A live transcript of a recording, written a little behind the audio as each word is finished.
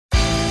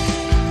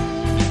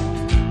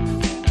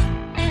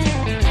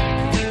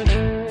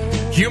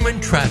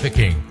Human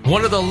trafficking,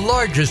 one of the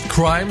largest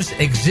crimes,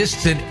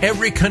 exists in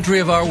every country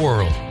of our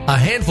world. A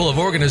handful of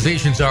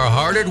organizations are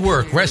hard at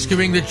work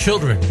rescuing the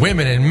children,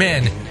 women, and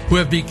men who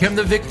have become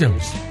the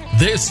victims.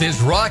 This is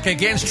Rock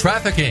Against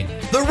Trafficking,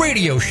 the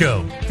radio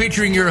show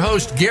featuring your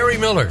host, Gary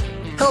Miller.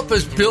 Help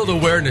us build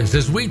awareness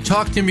as we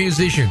talk to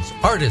musicians,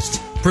 artists,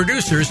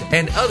 producers,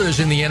 and others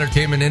in the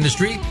entertainment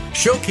industry,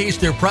 showcase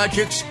their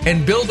projects,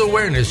 and build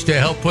awareness to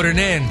help put an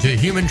end to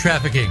human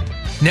trafficking.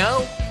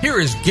 Now,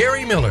 here is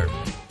Gary Miller.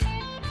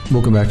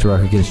 Welcome back to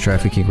Rock Against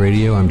Trafficking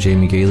Radio. I'm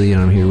Jaime Gehly, and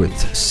I'm here with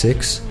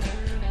Sixx.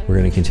 We're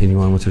going to continue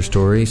on with her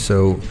story.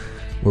 So,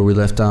 where we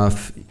left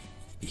off,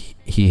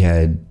 he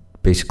had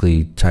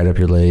basically tied up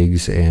your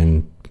legs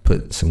and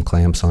put some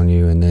clamps on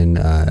you, and then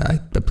I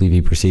believe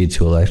he proceeded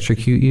to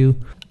electrocute you.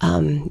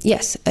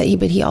 Yes, but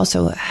he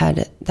also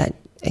had that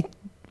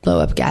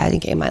blow-up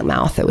gag in my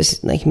mouth that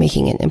was like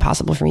making it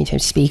impossible for me to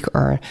speak,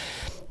 or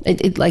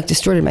it like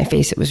distorted my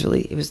face. It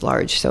was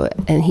large. So,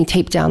 and he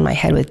taped down my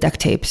head with duct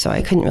tape, so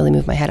I couldn't really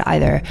move my head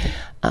either.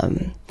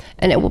 And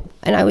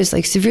I was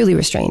like severely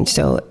restrained,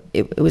 so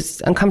it was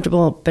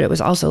uncomfortable, but it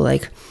was also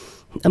like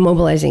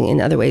immobilizing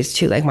in other ways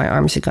too. Like my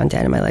arms had gone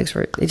dead and my legs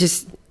were.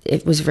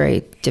 It was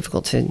very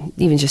difficult to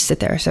even just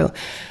sit there. So,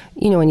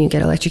 you know, when you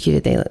get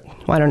electrocuted,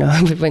 I don't know,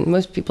 when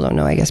most people don't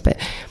know, I guess, but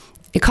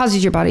it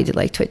causes your body to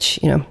like twitch,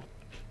 you know.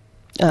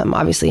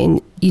 Obviously,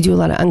 and you do a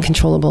lot of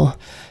uncontrollable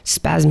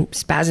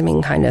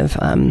spasming kind of,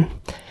 and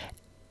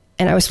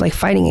I was like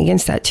fighting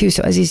against that too.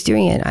 So as he's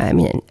doing it, I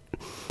mean,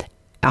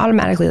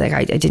 automatically, like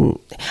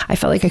I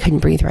felt like I couldn't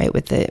breathe right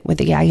with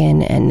the gag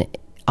in, and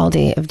all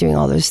day of doing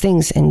all those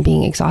things and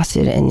being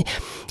exhausted, and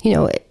you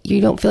know, you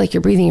don't feel like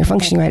you're breathing or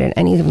functioning right at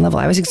any given level.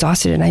 I was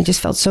exhausted, and I just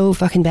felt so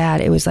fucking bad.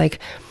 It was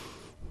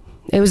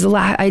the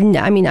last. I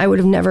mean, I would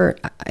have never.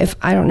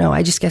 I don't know.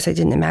 I just guess I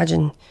didn't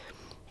imagine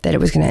that it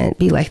was going to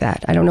be like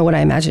that. I don't know what I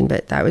imagined,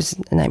 but that was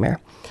a nightmare.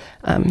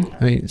 I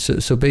mean,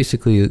 so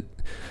basically,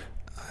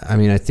 I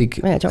mean, I think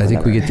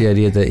we get the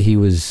idea that he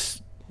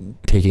was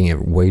taking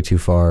it way too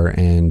far,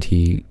 and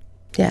you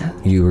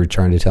were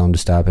trying to tell him to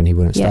stop, and he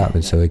wouldn't stop,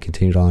 and so it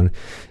continued on,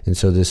 and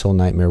so this whole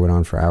nightmare went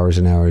on for hours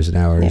and hours and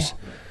hours,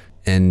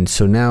 and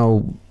so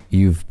now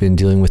you've been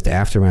dealing with the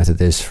aftermath of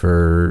this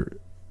for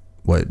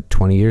what,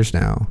 20 years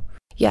now?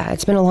 Yeah,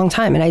 it's been a long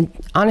time, and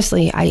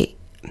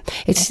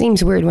it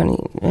seems weird when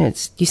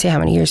you say how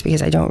many years,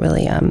 because I don't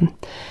really,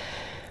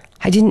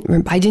 I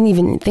didn't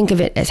even think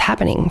of it as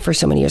happening for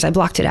so many years. I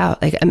blocked it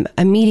out like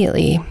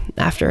immediately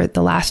after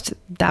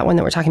that one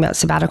that we're talking about,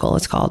 Sabbatical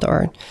it's called,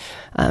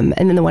 and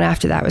then the one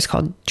after that was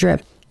called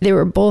Drip. They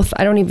were both,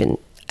 I don't even,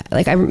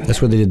 like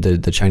that's where they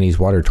did the Chinese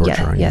water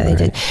torture on you, right? They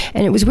did.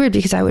 And it was weird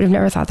because I would have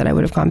never thought that I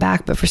would have gone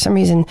back, but for some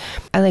reason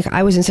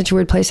I was in such a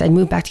weird place. I'd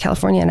moved back to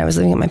California, and I was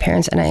living with my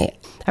parents, and I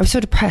was so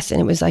depressed,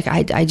 and it was like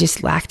I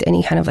just lacked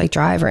any kind of like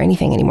drive or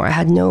anything anymore.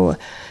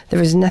 There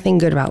was nothing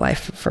good about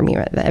life for me.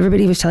 Right?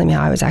 Everybody was telling me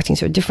how I was acting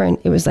so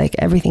different. It was like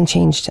everything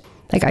changed.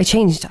 Like I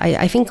changed.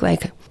 I think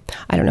like,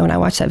 I don't know, when I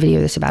watched that video,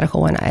 the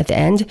Sabbatical one, at the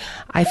end,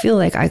 I feel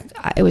like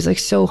it was like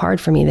so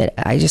hard for me that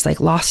I just like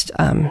lost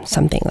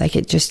something. Like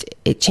it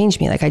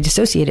changed me. Like I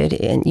dissociated,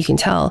 and you can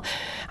tell.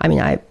 I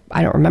mean, I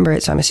don't remember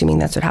it, so I'm assuming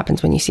that's what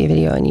happens when you see a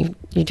video and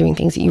you're doing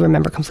things that you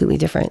remember completely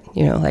different.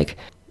 You know, like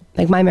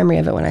my memory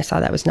of it when I saw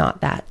that was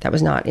not that. That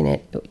was not in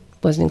it. It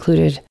wasn't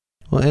included.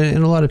 Well,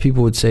 and a lot of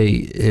people would say,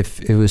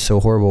 if it was so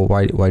horrible,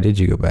 why did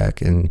you go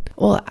back? And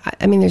well,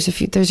 I mean, there's a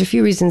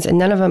few reasons, and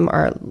none of them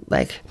are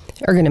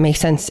going to make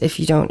sense if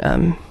you don't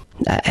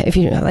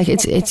like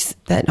it's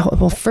that.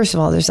 Well, first of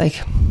all, there's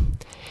like,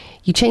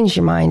 you change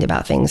your mind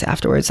about things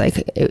afterwards.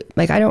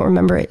 Like I don't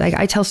remember it. Like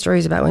I tell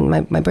stories about when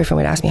my boyfriend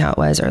would ask me how it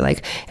was, or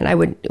like, and I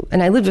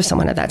lived with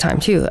someone at that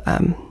time too.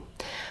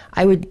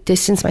 I would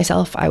distance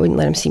myself. I wouldn't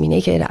let him see me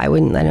naked. I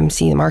wouldn't let him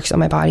see the marks on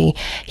my body.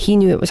 He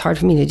knew it was hard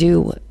for me to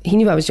do. He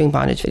knew I was doing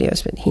bondage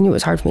videos, but he knew it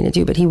was hard for me to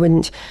do, but he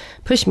wouldn't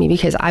push me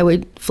because I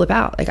would flip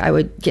out. Like I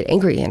would get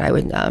angry, and I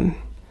would,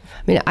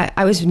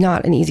 I was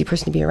not an easy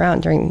person to be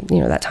around during, you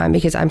know, that time,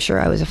 because I'm sure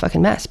I was a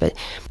fucking mess, but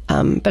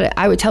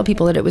I would tell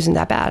people that it wasn't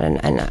that bad,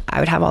 and I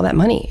would have all that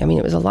money. I mean,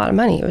 it was a lot of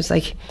money. It was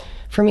like,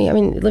 for me, I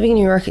mean, living in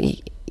New York,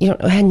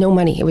 I had no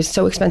money. It was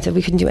so expensive.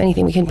 We couldn't do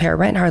anything. We couldn't pay our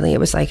rent hardly. It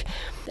was like,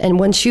 and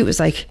one shoot was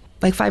like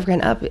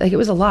 $5,000 up. Like it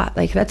was a lot.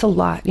 Like that's a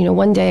lot. You know,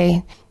 one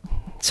day,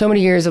 so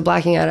many years of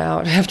blacking it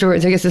out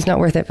afterwards. I guess it's not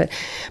worth it.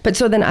 But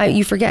so then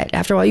you forget.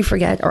 After a while, you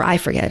forget, or I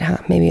forget. Huh?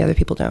 Maybe other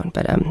people don't.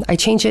 But I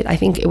changed it. I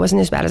think it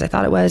wasn't as bad as I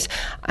thought it was.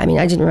 I mean,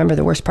 I didn't remember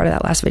the worst part of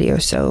that last video,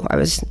 so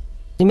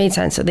it made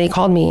sense. So they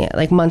called me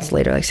like months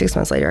later, like 6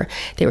 months later.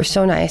 They were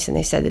so nice, and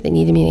they said that they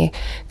needed me to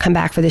come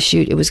back for this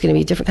shoot. It was going to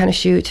be a different kind of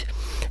shoot.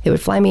 They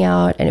would fly me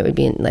out, and it would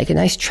be like a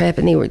nice trip.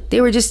 And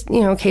they were just,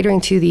 you know, catering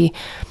to the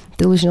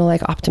delusional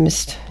like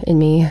optimist in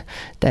me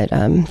that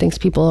thinks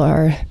people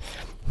are,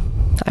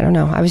 I don't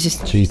know. I was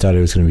just. So you thought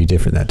it was going to be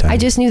different that time? I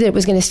just knew that it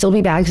was going to still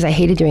be bad because I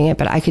hated doing it,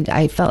 but I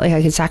felt like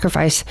I could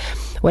sacrifice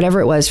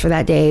whatever it was for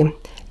that day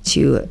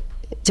to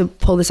to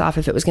pull this off,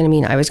 if it was going to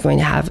mean I was going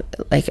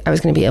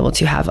to be able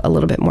to have a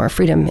little bit more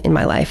freedom in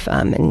my life,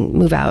 and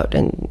move out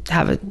and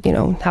have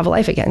a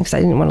life again, because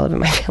I didn't want to live in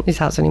my family's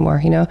house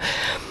anymore,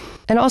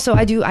 And also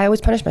I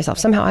always punish myself.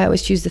 Somehow I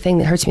always choose the thing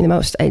that hurts me the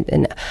most.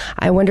 And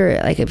I wonder,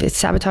 like, if it's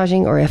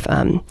sabotaging, or if,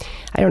 I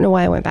don't know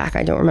why I went back.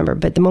 I don't remember.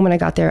 But the moment I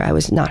got there, I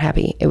was not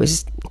happy. I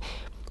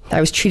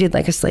was treated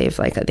like a slave.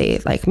 Like, they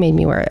made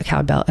me wear a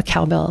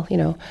cowbell,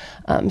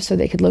 so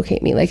they could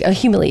locate me, like a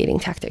humiliating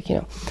tactic,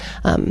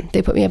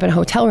 They put me up in a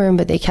hotel room,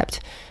 but I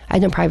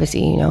had no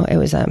privacy, It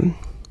was,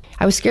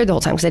 I was scared the whole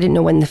time because I didn't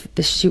know when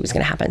the shoot was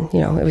going to happen.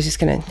 It was just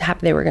going to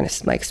happen. They were going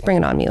to like spring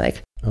it on me.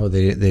 Like, oh,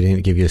 they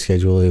didn't give you a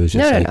schedule. It was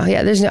just no.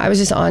 Yeah, I was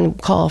just on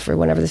call for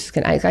whenever this was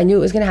going to, I knew it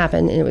was going to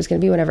happen, and it was going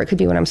to be whenever. It could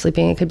be when I'm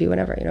sleeping. It could be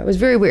whenever, It was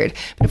very weird.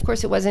 But of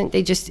course it wasn't.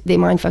 They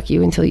mind fuck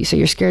you so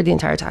you're scared the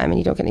entire time and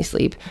you don't get any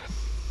sleep.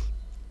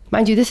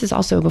 Mind you, this is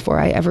also before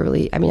I ever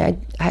really, I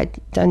had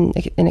done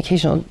an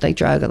occasional like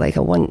drug, like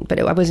but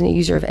I wasn't a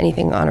user of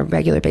anything on a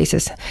regular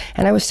basis.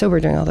 And I was sober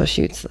during all those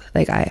shoots.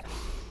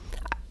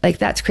 Like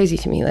that's crazy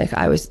to me. Like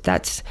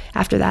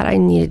after that I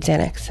needed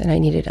Xanax, and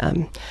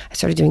I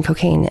started doing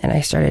cocaine, and I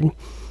started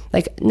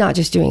like not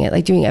just doing it,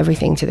 like doing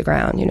everything to the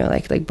ground,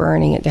 like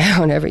burning it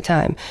down every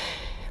time,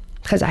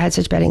 because I had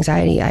such bad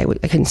anxiety. I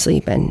couldn't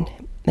sleep. And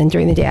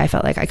during the day I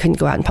felt like I couldn't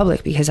go out in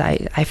public because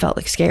I felt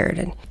like scared,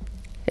 and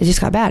it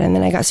just got bad. And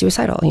then I got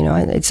suicidal,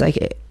 and it's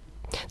like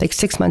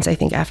 6 months, I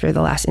think, after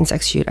the last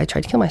Insects shoot, I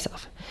tried to kill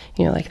myself.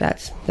 Like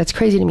that's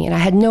crazy to me. And I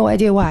had no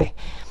idea why.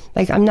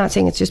 Like, I'm not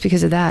saying it's just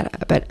because of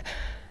that, but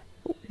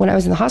when I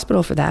was in the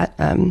hospital for that,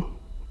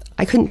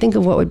 I couldn't think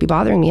of what would be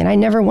bothering me. And I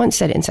never once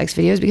said Insects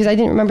videos because I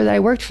didn't remember that I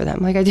worked for them.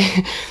 Like I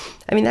did.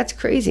 I mean, that's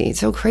crazy. It's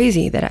so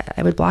crazy that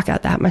I would block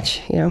out that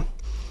much, I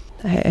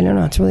don't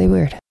know. It's really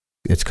weird.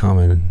 It's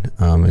common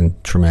in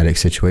traumatic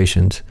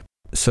situations.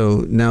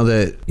 So now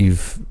that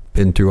you've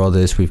been through all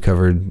this, we've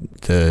covered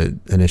the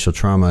initial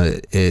trauma,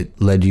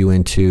 it led you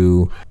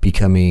into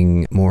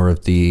becoming more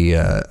of the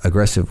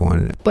aggressive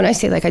one. When I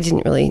say like I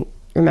didn't really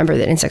remember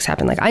that Insects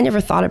happened, like I never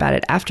thought about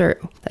it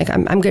after. Like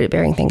I'm good at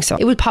burying things, so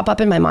it would pop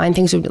up in my mind.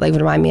 Things would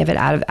remind me of it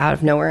out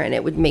of nowhere, and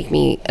it would make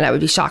me, and I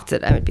would be shocked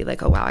that I would be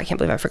like, oh wow, I can't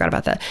believe I forgot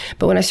about that.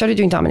 But when I started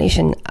doing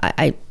domination,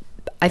 I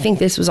think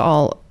this was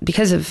all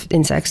because of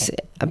Insects,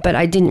 but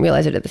I didn't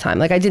realize it at the time.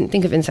 Like I didn't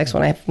think of Insects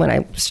when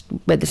I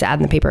read this ad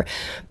in the paper,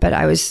 but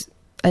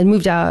I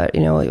moved out,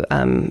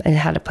 and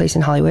had a place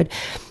in Hollywood,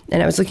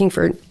 and I was looking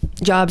for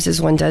jobs as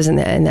one does in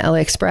the LA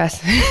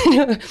Express.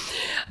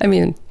 I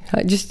mean,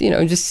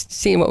 just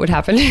seeing what would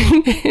happen.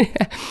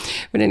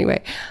 But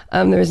anyway,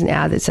 there was an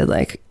ad that said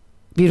like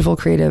beautiful,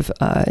 creative,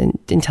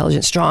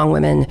 intelligent, strong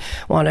women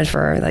wanted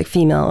for like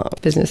female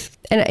business.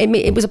 And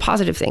it was a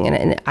positive thing.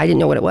 And I didn't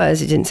know what it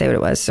was. It didn't say what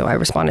it was. So I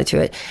responded to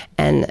it.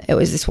 And it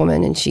was this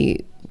woman, and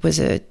she was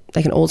an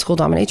old school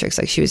dominatrix.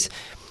 Like she was,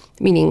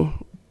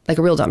 meaning like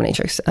a real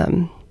dominatrix.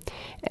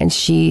 And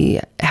she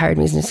hired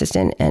me as an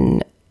assistant,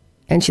 and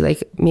she like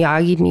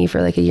Miyagi'd me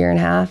for like a year and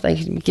a half,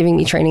 like giving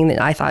me training that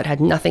I thought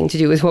had nothing to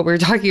do with what we were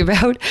talking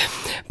about,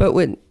 but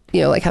would,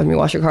 like having me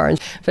wash her car.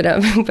 But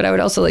I would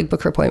also like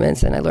book her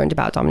appointments, and I learned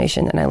about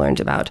domination, and I learned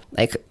about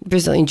like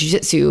Brazilian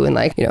jiu-jitsu, and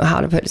like,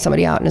 how to put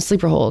somebody out in a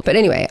sleeper hold. But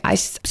anyway, I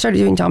started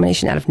doing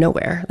domination out of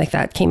nowhere. Like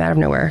that came out of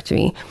nowhere to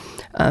me.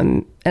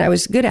 And I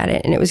was good at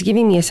it, and it was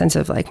giving me a sense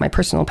of like my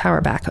personal power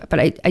back. But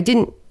I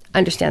didn't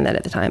understand that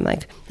at the time.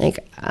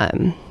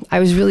 I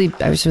was really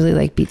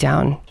like beat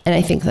down, and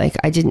I think like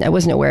I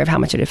wasn't aware of how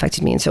much it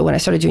affected me. And so when I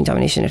started doing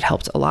domination, it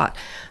helped a lot.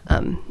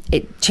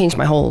 It changed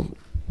my whole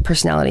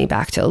personality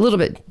back to a little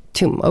bit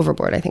too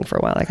overboard, I think, for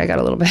a while. Like I got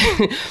a little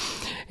bit,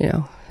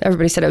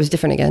 everybody said I was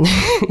different again.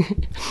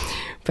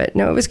 But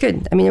no, it was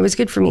good. I mean, it was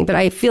good for me. But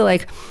I feel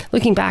like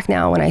looking back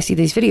now, when I see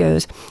these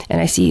videos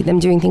and I see them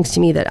doing things to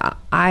me that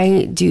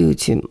I do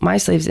to my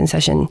slaves in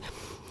session,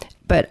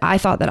 but I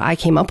thought that I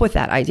came up with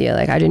that idea.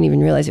 Like I didn't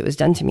even realize it was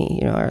done to me,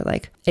 or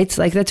like, it's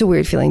like, that's a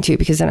weird feeling too,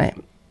 because then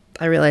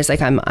I realized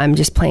like I'm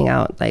just playing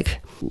out like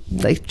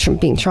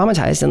being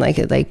traumatized and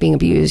like being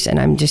abused. And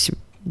I'm just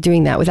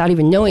doing that without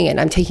even knowing it.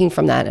 I'm taking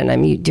from that and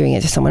I'm doing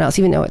it to someone else,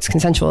 even though it's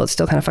consensual. It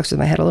still kind of fucks with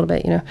my head a little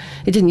bit,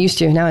 It didn't used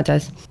to, now it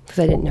does, because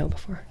I didn't know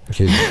before.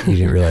 You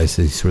didn't realize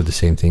these were the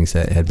same things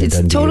that had been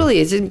done to totally,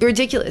 you. it's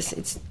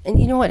ridiculous. And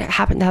you know what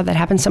happened, how that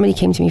happened? Somebody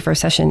came to me for a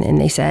session and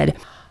they said,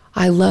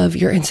 I love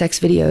your Insects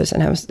videos.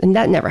 And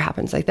that never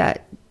happens like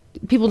that.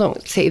 People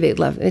don't say they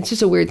love it. It's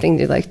just a weird thing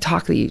to like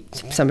talk to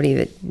somebody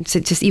that to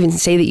just even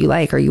say that you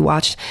like or you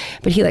watched.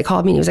 But he like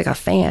called me and he was like a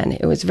fan.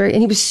 It was and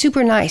he was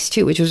super nice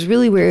too, which was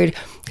really weird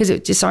because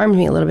it disarmed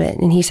me a little bit.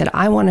 And he said,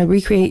 I want to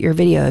recreate your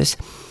videos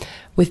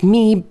with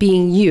me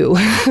being you.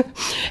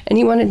 And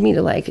he wanted me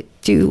to like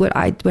do what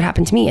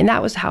happened to me. And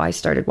that was how I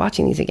started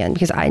watching these again,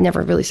 because I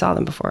never really saw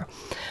them before.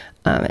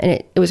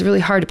 And it was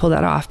really hard to pull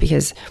that off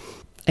because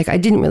like I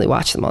didn't really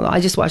watch them all. I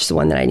just watched the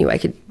one that I knew I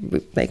could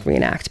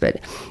reenact. But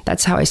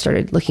that's how I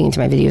started looking into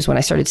my videos, when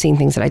I started seeing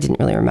things that I didn't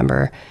really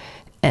remember.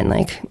 And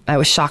like I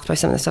was shocked by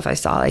some of the stuff I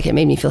saw. Like it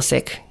made me feel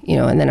sick,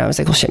 and then I was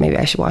like, well shit, maybe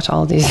I should watch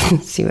all of these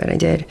and see what I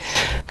did.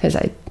 Because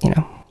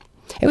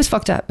it was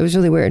fucked up. It was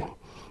really weird.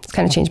 It's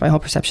kind of changed my whole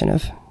perception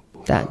of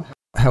that.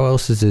 How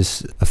else has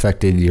this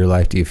affected your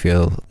life, do you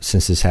feel,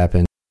 since this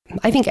happened?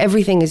 I think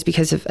everything is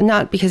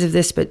not because of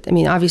this, but I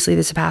mean, obviously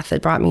this is a path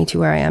that brought me to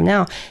where I am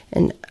now.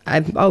 And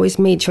I've always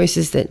made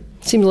choices that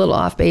seemed a little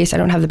off base. I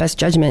don't have the best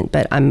judgment,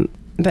 but I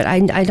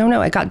don't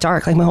know. It got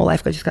dark. Like my whole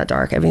life just got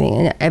dark, everything.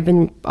 And I've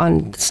been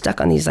stuck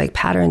on these like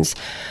patterns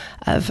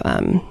of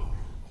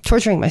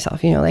torturing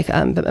myself, like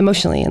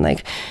emotionally, and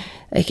like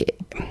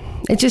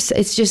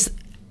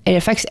it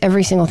affects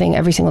every single thing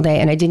every single day.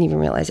 And I didn't even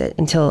realize it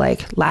until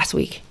like last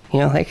week.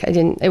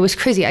 It was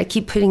crazy. I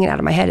keep putting it out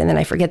of my head and then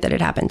I forget that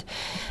it happened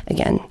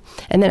again.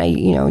 And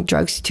then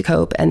drugs to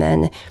cope, and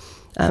then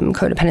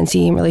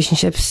codependency in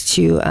relationships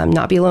to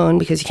not be alone,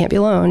 because you can't be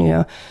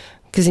alone,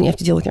 because then you have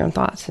to deal with your own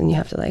thoughts, and you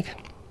have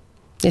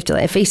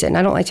to face it. And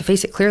I don't like to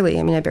face it clearly.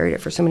 I mean, I buried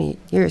it for so many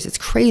years. It's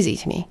crazy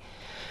to me.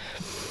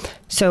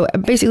 So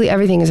basically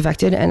everything is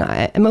affected, and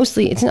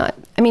it's not,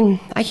 I mean,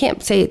 I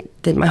can't say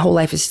that my whole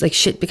life is like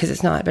shit, because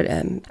it's not, but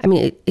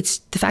it's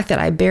the fact that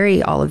I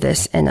bury all of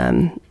this and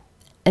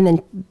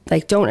then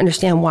like don't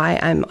understand why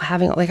I'm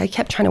having, like, I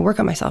kept trying to work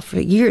on myself for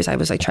years. I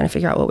was like trying to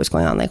figure out what was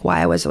going on, like why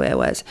I was the way I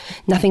was.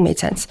 Nothing made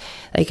sense.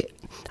 Like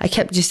I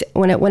kept just,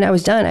 when I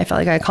was done, I felt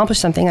like I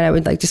accomplished something, and I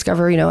would like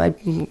discover,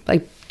 I'd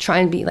like try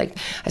and be like,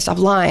 I stopped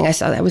lying.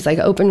 I was like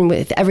open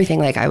with everything.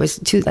 Like I was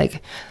too,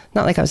 like,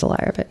 not like I was a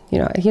liar, but you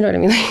know what I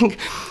mean? Like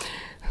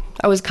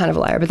I was kind of a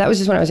liar, but that was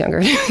just when I was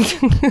younger.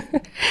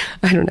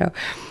 I don't know.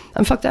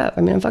 I'm fucked up.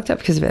 I mean, I'm fucked up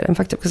because of it. I'm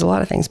fucked up because of a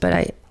lot of things,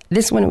 but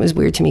this one, it was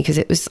weird to me because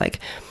it was like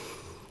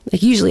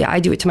usually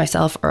I do it to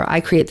myself, or I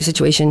create the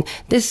situation.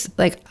 This,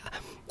 like,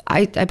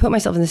 I put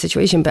myself in the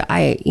situation, but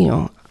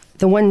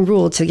the one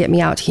rule to get me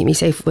out, to keep me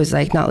safe, was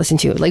like not listen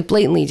to it, like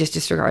blatantly just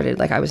disregarded.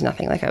 Like I was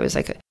nothing. Like I was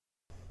like,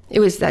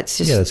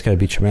 that's gotta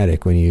be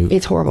traumatic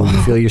it's horrible. When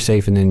you feel you're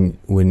safe, and then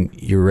when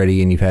you're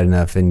ready and you've had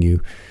enough, and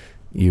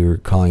you're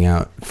calling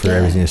out for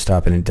everything to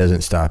stop, and it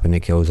doesn't stop, and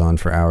it goes on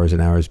for hours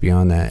and hours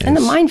beyond that. And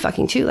the mind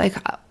fucking too. Like,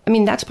 I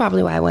mean, that's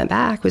probably why I went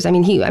back, was,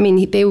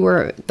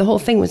 the whole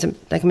thing was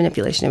like a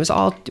manipulation. It was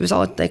all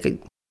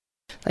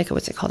like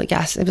what's it called? It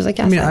was like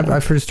gas. I mean,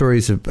 I've heard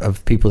stories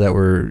of people that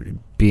were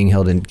being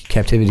held in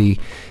captivity,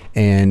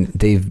 and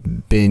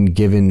they've been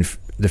given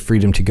the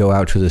freedom to go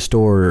out to the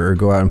store or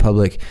go out in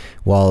public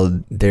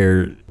while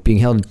they're being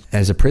held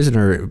as a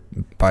prisoner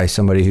by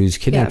somebody who's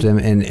kidnapped them,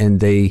 and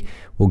they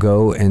will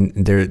go, and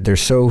they're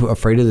so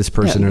afraid of this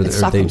person, or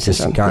they've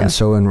just gotten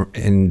so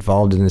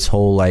involved in this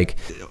whole like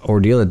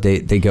ordeal that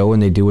they go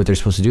and they do what they're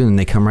supposed to do, and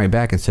they come right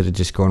back instead of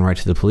just going right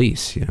to the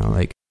police.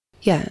 Like.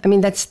 Yeah, I mean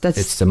that's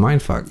it's the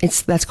mind fuck.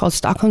 That's called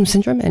Stockholm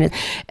syndrome,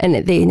 and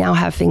they now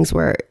have things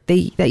where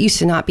that used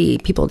to not be.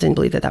 People didn't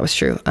believe that was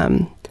true.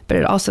 But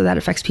it also, that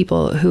affects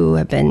people who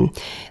have been,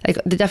 like,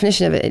 the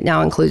definition of it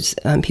now includes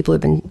people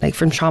who've been like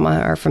from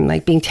trauma, or from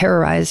like being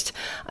terrorized,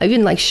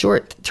 even like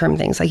short term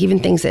things, like even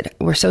things that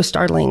were so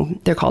startling,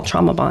 they're called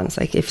trauma bonds.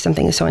 Like if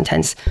something is so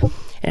intense and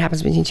it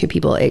happens between two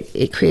people,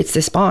 it creates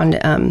this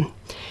bond, and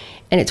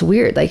it's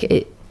weird. Like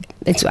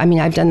it's I mean,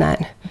 I've done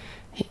that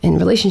in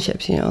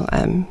relationships,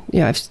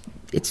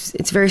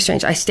 it's very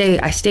strange. I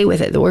stay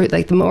with it.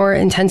 The more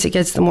intense it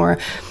gets, the more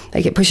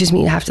like it pushes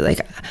me to have to,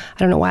 like, I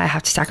don't know why I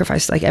have to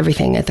sacrifice like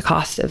everything at the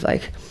cost of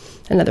like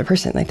another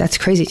person. Like that's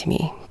crazy to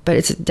me, but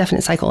it's a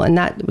definite cycle. And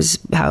that was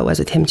how it was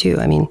with him too.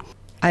 I mean,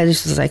 I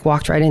just was like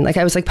walked right in, like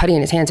I was like putty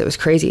in his hands. It was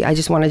crazy. I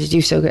just wanted to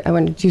do so good. I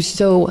wanted to do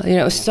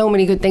so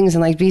many good things,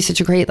 and like be such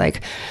a great,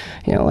 like,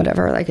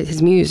 whatever, like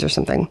his muse or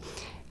something.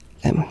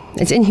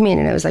 It's inhumane,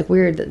 and it was like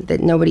weird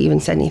that nobody even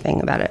said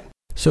anything about it.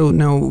 So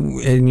now,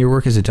 in your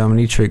work as a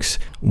dominatrix,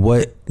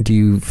 what do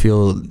you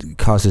feel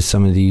causes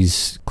some of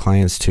these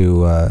clients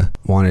to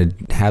want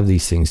to have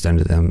these things done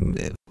to them?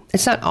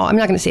 It's not all. I'm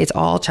not going to say it's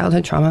all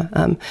childhood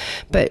trauma,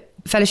 but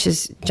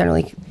fetishes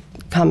generally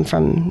come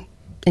from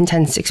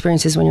intense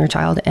experiences when you're a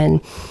child,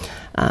 and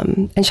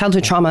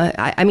childhood trauma.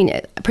 I mean,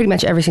 pretty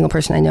much every single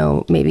person I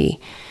know, maybe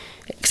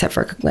except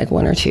for like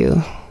one or two.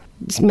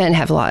 Men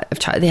have a lot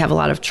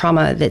of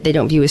trauma that they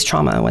don't view as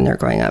trauma when they're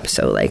growing up.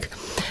 So like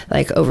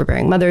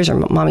overbearing mothers, or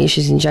mommy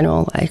issues in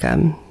general, like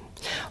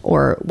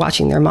or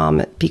watching their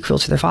mom be cruel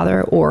to their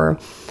father, or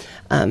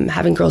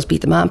having girls beat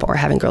them up, or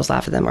having girls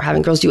laugh at them, or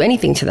having girls do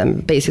anything to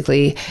them,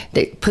 basically,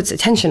 that puts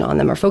attention on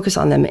them or focus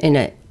on them in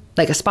a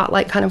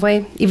spotlight kind of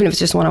way, even if it's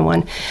just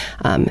one-on-one.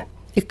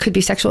 It could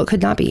be sexual, it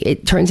could not be.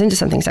 It turns into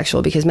something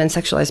sexual because men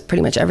sexualize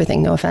pretty much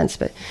everything. No offense,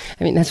 but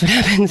I mean, that's what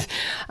happens.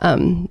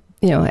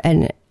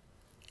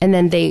 And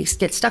then they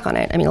get stuck on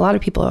it. I mean, a lot of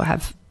people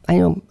have, I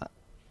know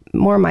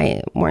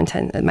my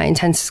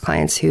intense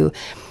clients who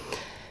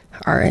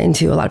are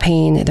into a lot of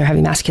pain, they're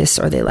heavy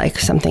masochists, or they like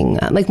something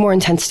like more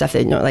intense stuff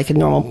that, like a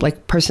normal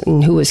like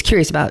person who was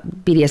curious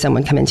about BDSM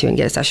would come into and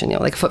get a session,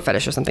 like a foot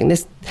fetish or something.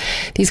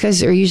 These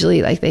guys are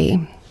usually like, they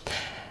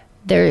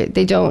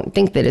don't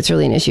think that it's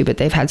really an issue, but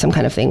they've had some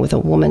kind of thing with a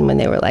woman when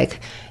they were like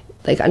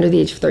under the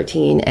age of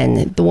 13,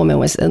 and the woman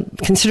was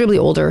considerably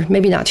older,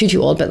 maybe not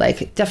too old, but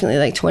like definitely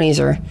like 20s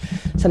or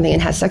something,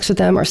 and has sex with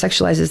them or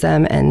sexualizes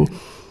them, and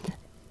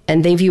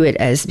and they view it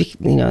as,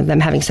 them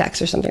having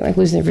sex or something, like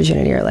losing their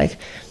virginity, or like,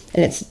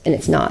 and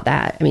it's not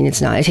that. I mean,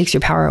 it's not. It takes your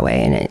power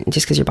away, and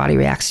just because your body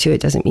reacts to it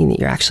doesn't mean that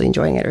you're actually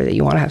enjoying it or that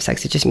you want to have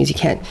sex. It just means you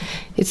can't.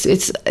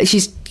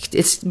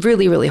 It's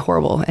really, really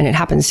horrible, and it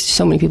happens to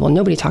so many people.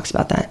 Nobody talks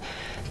about that.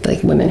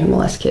 Like women who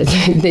molest kids,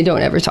 they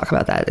don't ever talk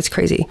about that. It's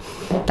crazy.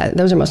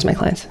 Those are most of my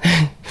clients.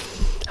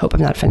 Hope I'm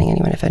not offending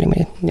anyone if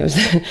anybody knows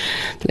that.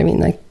 But I mean,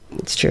 like,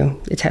 it's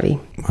true. It's heavy.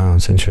 Wow,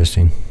 it's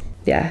interesting.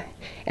 Yeah.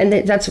 And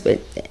that's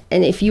what,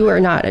 and if you are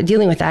not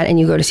dealing with that and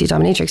you go to see a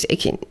dominatrix, it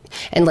can,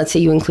 and let's say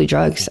you include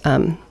drugs,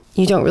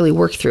 you don't really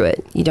work through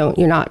it.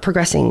 You're not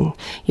progressing.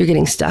 You're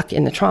getting stuck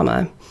in the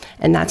trauma.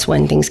 And that's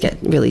when things get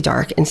really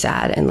dark and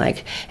sad,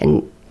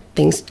 and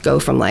things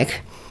go from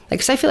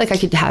because I feel like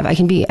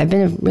I've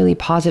been a really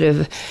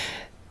positive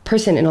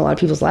person in a lot of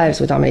people's lives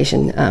with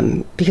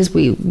domination, because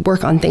we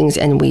work on things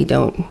and we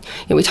don't,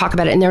 we talk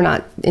about it and they're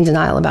not in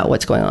denial about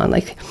what's going on.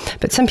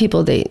 But some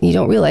people, you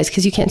don't realize,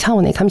 because you can't tell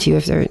when they come to you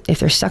if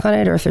they're stuck on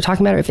it, or if they're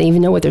talking about it, or if they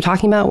even know what they're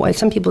talking about. Why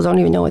some people don't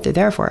even know what they're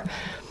there for.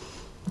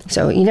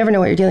 So you never know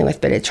what you're dealing with,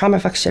 but trauma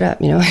fucks shit up,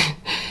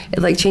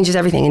 it changes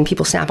everything, and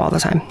people snap all the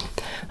time.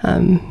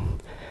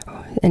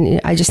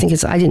 And I just think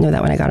I didn't know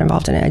that when I got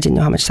involved in it. I didn't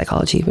know how much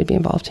psychology would be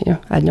involved. I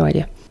had no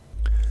idea.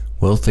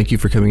 Well, thank you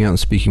for coming out and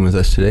speaking with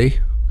us today.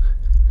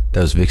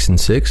 That was Vixen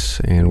Sixx,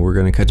 and we're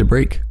going to cut to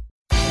break.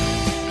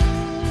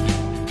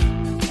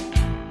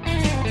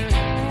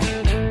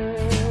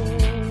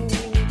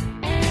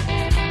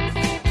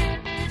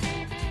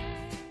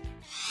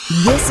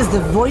 This is the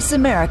Voice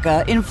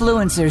America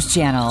Influencers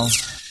Channel.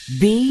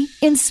 Be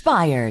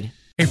inspired.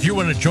 If you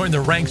want to join the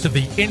ranks of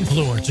the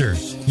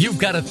influencers, you've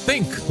got to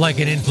think like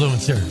an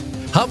influencer.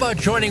 How about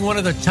joining one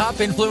of the top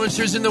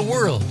influencers in the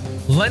world,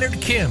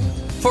 Leonard Kim,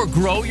 for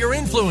Grow Your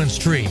Influence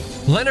Tree?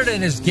 Leonard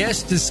and his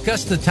guests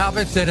discuss the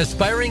topics that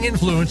aspiring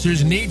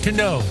influencers need to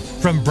know,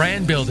 from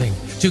brand building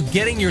to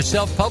getting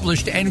yourself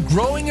published and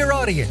growing your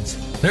audience.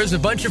 There's a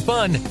bunch of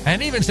fun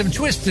and even some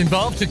twists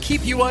involved to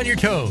keep you on your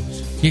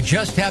toes. You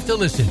just have to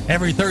listen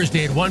every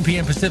Thursday at 1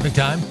 p.m. Pacific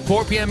Time,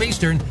 4 p.m.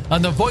 Eastern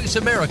on the Voice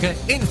America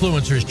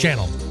Influencers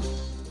Channel.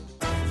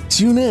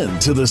 Tune in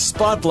to The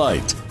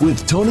Spotlight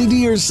with Tony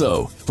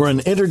D'Urso for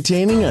an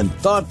entertaining and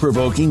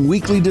thought-provoking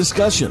weekly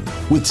discussion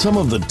with some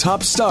of the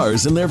top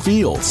stars in their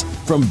fields,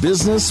 from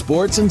business,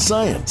 sports, and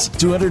science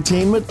to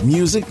entertainment,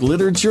 music,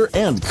 literature,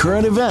 and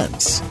current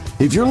events.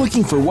 If you're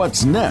looking for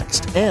what's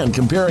next and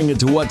comparing it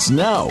to what's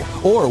now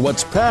or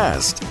what's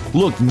past,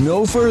 look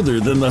no further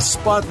than The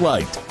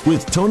Spotlight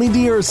with Tony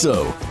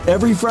D'Urso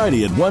every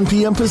Friday at 1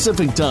 p.m.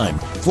 Pacific Time,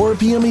 4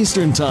 p.m.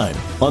 Eastern Time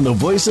on the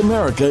Voice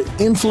America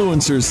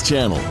Influencers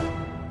Channel.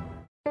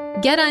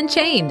 Get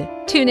Unchained.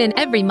 Tune in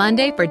every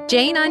Monday for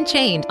Jane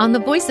Unchained on the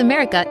Voice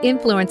America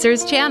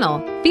Influencers Channel,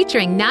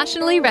 featuring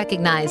nationally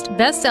recognized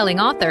best-selling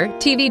author,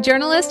 TV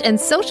journalist, and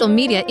social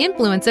media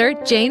influencer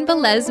Jane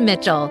Velez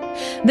Mitchell.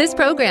 This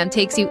program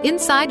takes you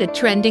inside a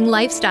trending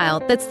lifestyle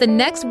that's the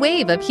next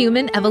wave of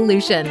human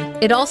evolution.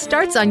 It all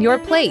starts on your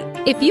plate.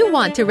 If you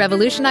want to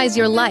revolutionize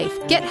your life,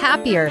 get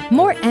happier,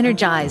 more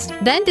energized,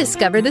 then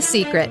discover the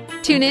secret.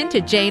 Tune in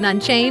to Jane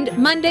Unchained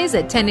Mondays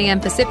at 10 a.m.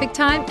 Pacific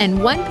Time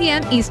and 1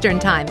 p.m. Eastern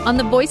Time on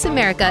the Voice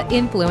America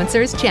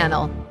Influencers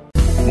Channel.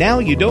 Now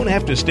you don't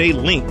have to stay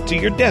linked to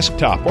your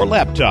desktop or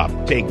laptop.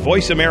 Take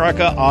Voice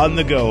America on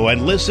the go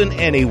and listen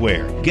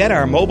anywhere. Get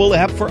our mobile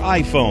app for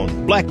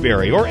iPhone,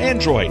 BlackBerry, or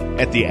Android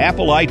at the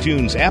Apple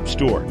iTunes App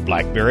Store,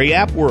 BlackBerry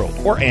App World,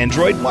 or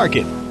Android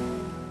Market.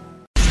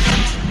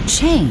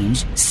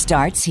 Change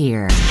starts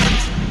here.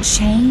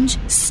 Change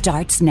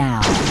starts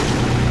now.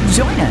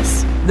 Join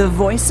us, the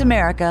Voice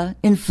America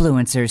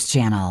Influencers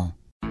Channel.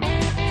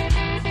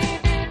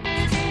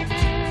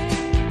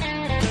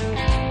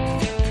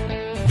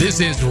 This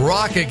is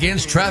Rock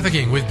Against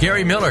Trafficking with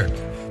Gary Miller.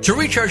 To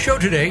reach our show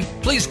today,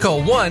 please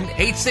call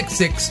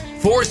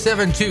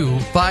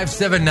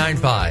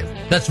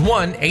 1-866-472-5795. That's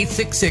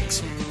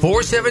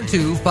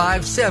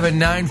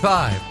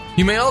 1-866-472-5795.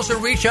 You may also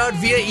reach out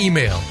via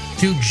email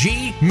to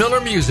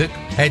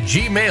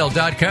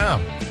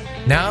gmillermusic@gmail.com.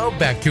 Now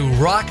back to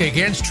Rock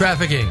Against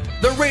Trafficking,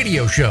 the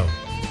radio show.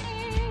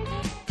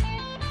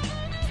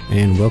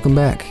 And welcome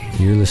back.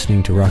 You're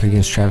listening to Rock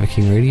Against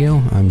Trafficking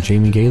Radio. I'm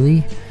Jaime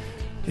Gehly.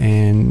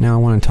 And now I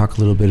want to talk a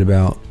little bit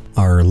about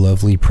our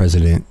lovely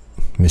president,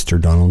 Mr.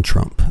 Donald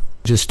Trump.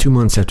 Just 2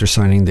 months after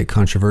signing the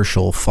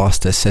controversial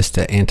FOSTA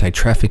SESTA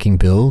anti-trafficking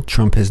bill,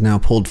 Trump has now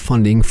pulled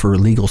funding for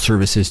legal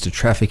services to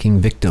trafficking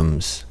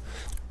victims.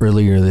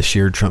 Earlier this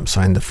year, Trump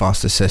signed the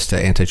FOSTA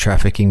SESTA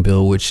anti-trafficking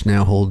bill, which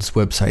now holds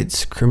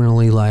websites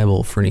criminally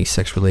liable for any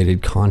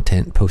sex-related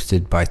content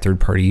posted by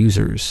third-party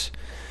users.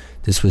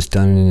 This was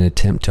done in an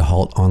attempt to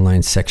halt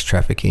online sex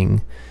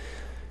trafficking.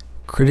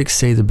 Critics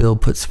say the bill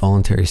puts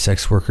voluntary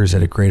sex workers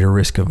at a greater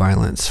risk of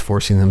violence,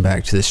 forcing them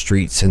back to the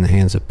streets in the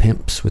hands of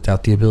pimps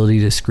without the ability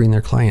to screen their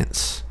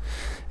clients.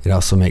 It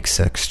also makes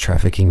sex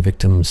trafficking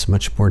victims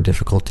much more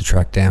difficult to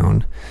track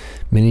down.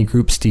 Many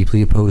groups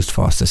deeply opposed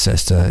FOSTA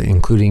SESTA,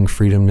 including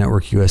Freedom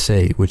Network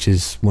USA, which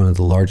is one of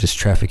the largest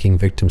trafficking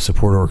victim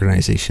support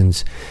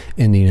organizations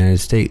in the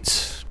United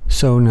States.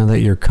 So now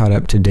that you're caught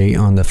up to date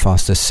on the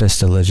FOSTA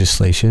SESTA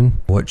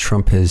legislation, what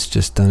Trump has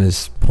just done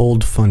is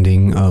pulled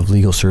funding of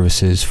legal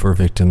services for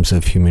victims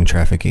of human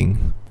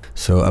trafficking.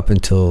 So up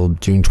until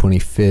June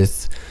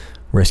 25th,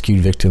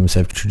 rescued victims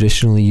have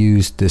traditionally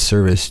used this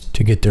service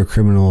to get their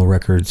criminal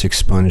records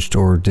expunged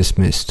or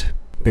dismissed.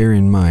 Bear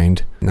in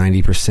mind,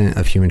 90%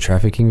 of human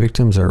trafficking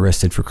victims are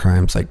arrested for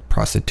crimes like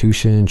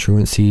prostitution,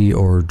 truancy,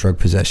 or drug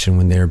possession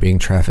when they are being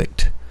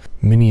trafficked.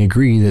 Many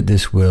agree that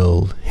this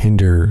will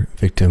hinder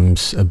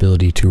victims'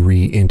 ability to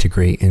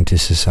reintegrate into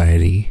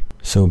society.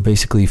 So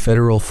basically,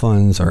 federal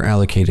funds are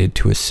allocated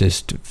to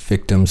assist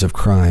victims of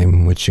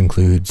crime, which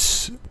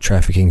includes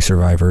trafficking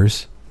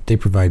survivors. They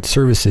provide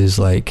services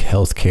like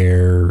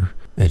healthcare,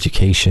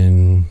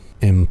 education,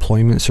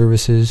 employment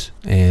services,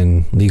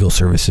 and legal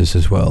services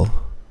as well.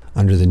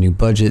 Under the new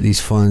budget, these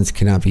funds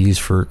cannot be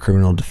used for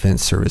criminal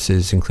defense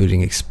services,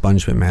 including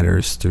expungement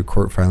matters through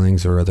court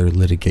filings or other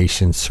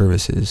litigation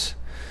services.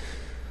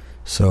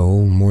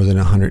 So, more than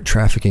 100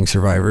 trafficking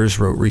survivors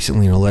wrote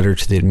recently in a letter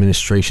to the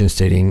administration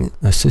stating,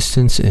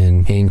 assistance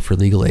in paying for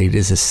legal aid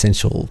is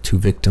essential to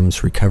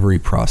victims' recovery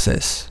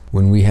process.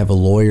 When we have a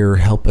lawyer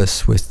help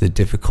us with the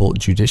difficult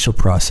judicial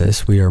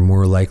process, we are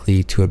more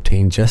likely to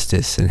obtain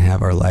justice and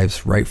have our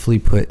lives rightfully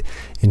put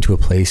into a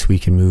place we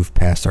can move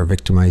past our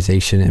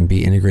victimization and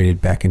be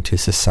integrated back into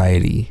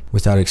society.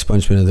 Without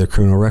expungement of their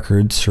criminal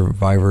records,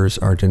 survivors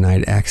are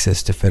denied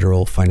access to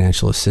federal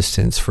financial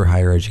assistance for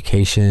higher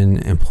education,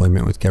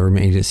 employment with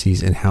government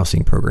agencies, and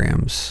housing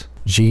programs.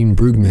 Gene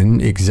Brugman,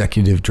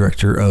 executive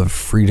director of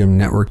Freedom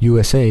Network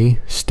USA,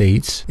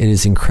 states, "It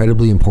is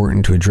incredibly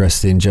important to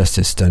address the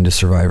injustice done to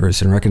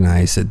survivors and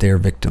recognize that they are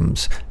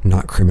victims,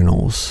 not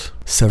criminals."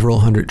 Several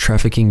hundred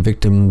trafficking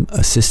victim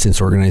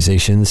assistance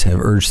organizations have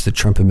urged the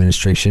Trump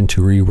administration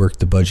to rework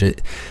the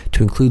budget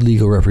to include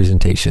legal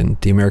representation.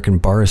 The American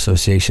Bar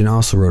Association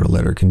also wrote a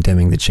letter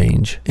condemning the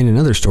change. In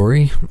another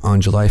story,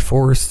 on July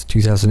 4th,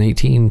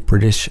 2018,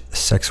 British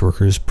sex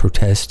workers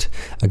protest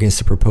against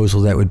a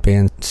proposal that would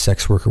ban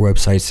sex worker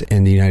websites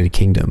in the United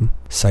Kingdom,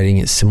 citing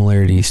its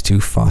similarities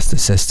to FOSTA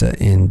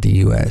SESTA in the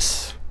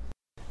US.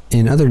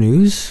 In other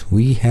news,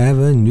 we have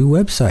a new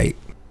website.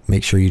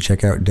 Make sure you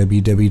check out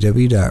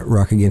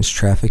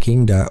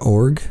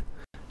www.rockagainsttrafficking.org.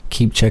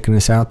 Keep checking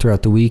us out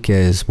throughout the week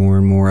as more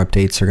and more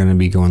updates are going to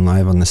be going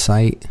live on the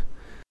site.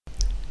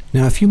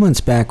 Now, a few months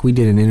back, we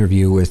did an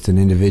interview with an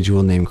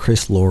individual named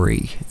Chris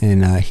Laurie,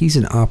 and he's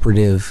an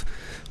operative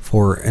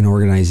for an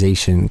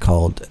organization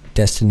called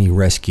Destiny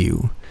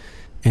Rescue.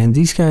 And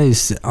these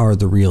guys are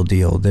the real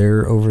deal.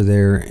 They're over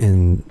there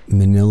in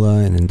Manila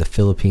and in the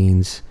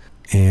Philippines,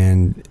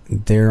 and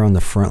they're on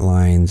the front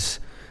lines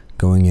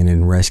going in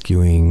and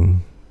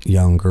rescuing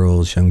young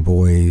girls, young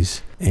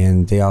boys,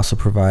 and they also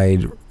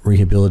provide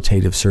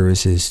rehabilitative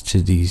services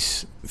to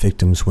these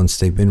victims once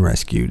they've been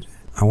rescued.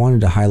 I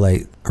wanted to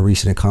highlight a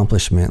recent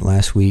accomplishment.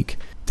 Last week,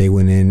 they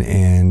went in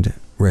and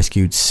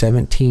rescued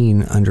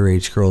 17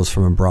 underage girls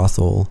from a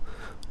brothel,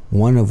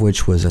 one of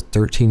which was a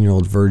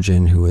 13-year-old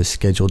virgin who was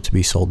scheduled to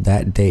be sold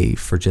that day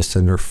for just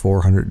under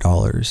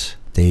 $400.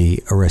 They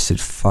arrested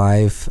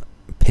 5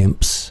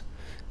 pimps,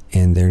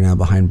 and they're now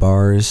behind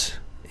bars.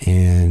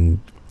 And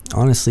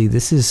honestly,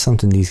 this is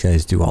something these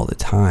guys do all the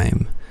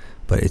time,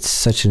 but it's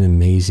such an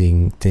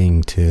amazing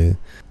thing to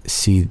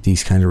see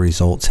these kind of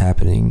results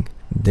happening.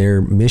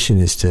 Their mission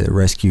is to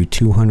rescue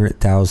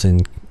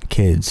 200,000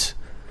 kids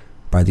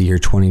by the year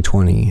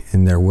 2020,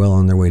 and they're well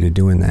on their way to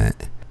doing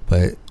that.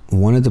 But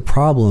one of the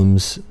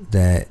problems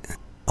that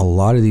a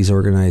lot of these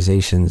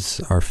organizations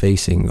are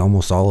facing,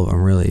 almost all of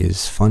them really,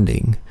 is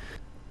funding.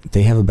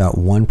 They have about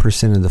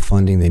 1% of the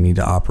funding they need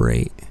to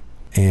operate.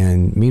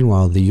 And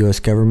meanwhile, the U.S.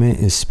 government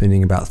is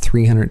spending about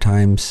 300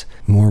 times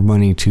more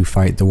money to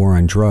fight the war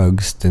on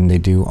drugs than they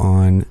do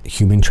on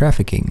human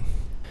trafficking.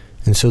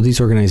 And so these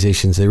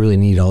organizations, they really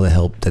need all the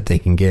help that they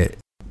can get.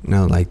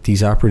 Now, like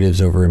these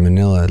operatives over in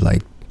Manila,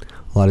 like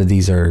a lot of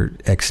these are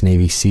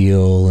ex-Navy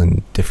SEAL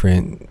and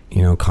different,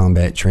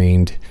 combat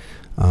trained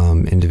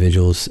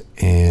individuals,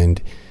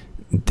 and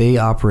they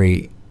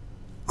operate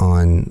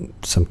on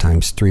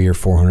sometimes $300 or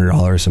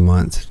 $400 a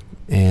month,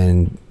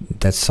 and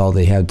that's all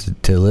they have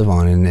to live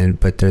on.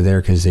 But they're there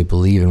because they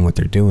believe in what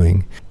they're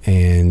doing,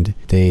 and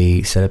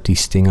they set up these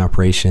sting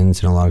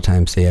operations, and a lot of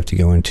times they have to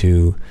go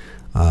into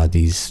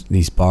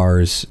these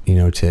bars,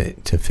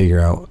 to figure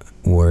out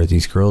where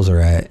these girls are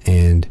at.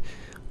 And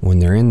when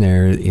they're in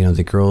there,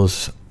 the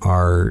girls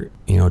are,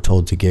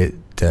 told to get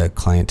the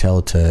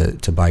clientele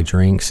to buy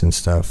drinks and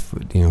stuff,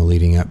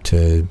 leading up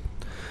to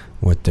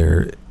what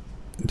they're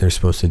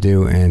supposed to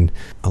do. And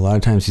a lot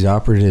of times these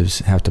operatives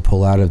have to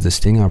pull out of the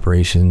sting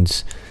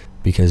operations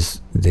because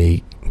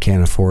they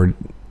can't afford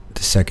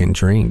the second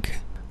drink,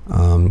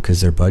 because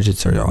their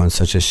budgets are on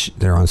such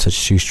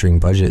shoestring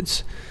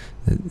budgets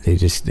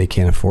that they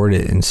can't afford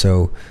it. And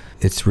so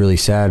it's really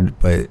sad,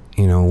 but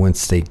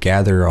once they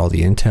gather all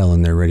the intel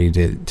and they're ready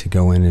to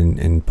go in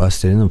and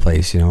bust it in the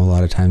place, a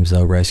lot of times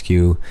they'll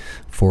rescue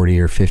 40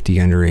 or 50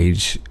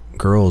 underage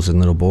girls and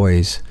little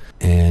boys.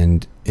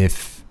 And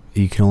if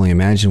you can only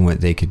imagine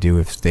what they could do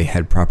if they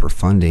had proper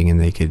funding and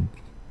they could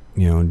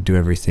do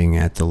everything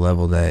at the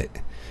level that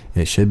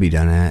it should be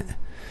done at.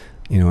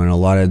 In a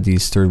lot of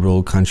these third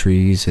world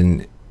countries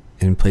and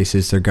in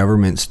places, their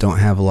governments don't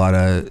have a lot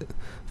of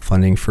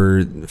funding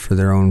for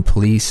their own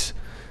police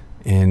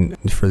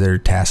and for their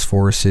task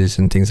forces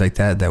and things like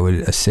that would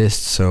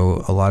assist.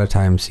 So a lot of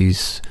times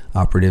these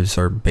operatives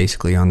are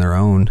basically on their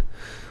own,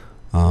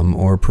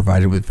 or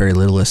provided with very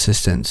little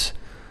assistance.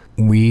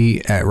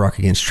 We at Rock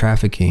Against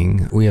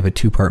Trafficking, we have a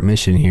 2-part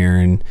mission here,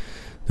 and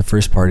the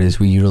first part is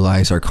we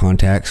utilize our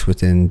contacts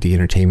within the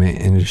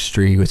entertainment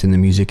industry, within the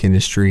music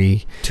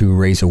industry, to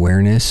raise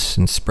awareness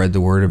and spread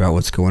the word about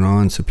what's going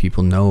on so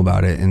people know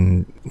about it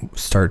and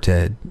start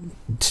to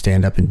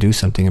stand up and do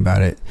something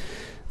about it.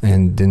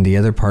 And then the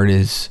other part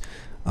is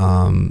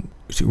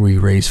we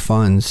raise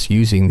funds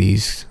using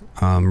these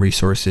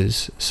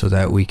resources so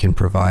that we can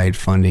provide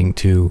funding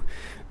to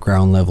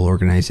ground level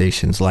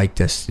organizations like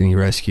Destiny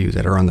Rescue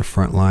that are on the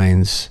front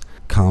lines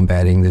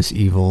combating this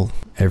evil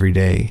every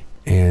day.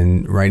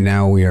 And right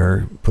now we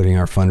are putting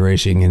our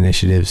fundraising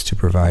initiatives to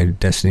provide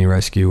Destiny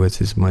Rescue with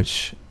as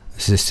much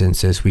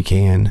assistance as we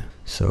can.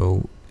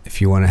 So if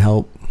you want to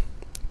help,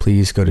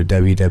 please go to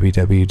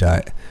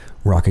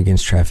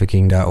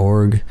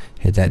www.rockagainsttrafficking.org,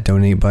 hit that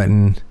donate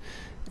button,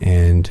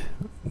 and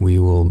we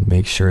will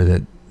make sure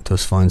that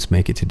those funds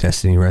make it to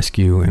Destiny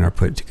Rescue and are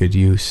put to good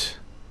use.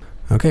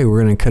 Okay,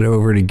 we're going to cut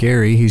over to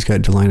Gary. He's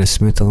got Dilana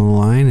Smith on the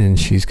line, and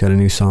she's got a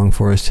new song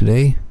for us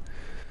today.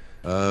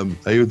 Are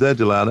you there,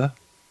 Dilana?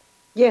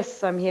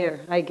 Yes, I'm here.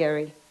 Hi,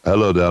 Gary.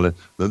 Hello, darling.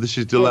 Now, this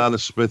is Dilana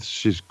Smith.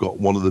 She's got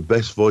one of the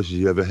best voices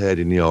you ever heard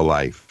in your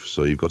life,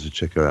 so you've got to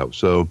check her out.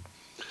 So,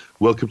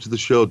 welcome to the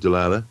show,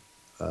 Dilana.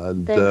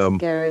 And, thanks,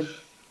 Gary.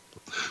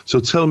 So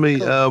tell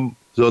me,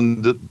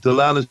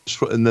 Dilana's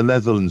in the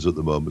Netherlands at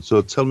the moment,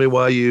 so tell me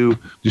what your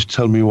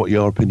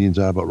opinions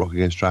are about Rock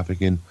Against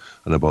Trafficking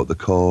and about the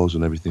cause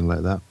and everything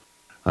like that.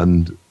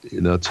 And,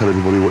 tell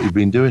everybody what you've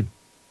been doing.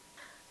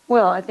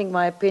 Well, I think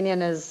my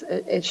opinion is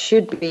it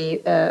should be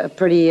a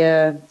pretty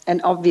an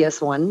obvious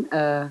one.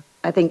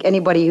 I think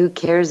anybody who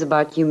cares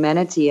about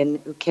humanity and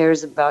who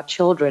cares about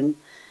children,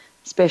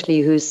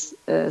 especially who's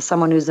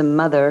someone who's a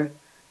mother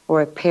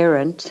or a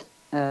parent,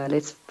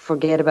 let's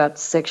forget about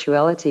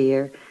sexuality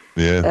here,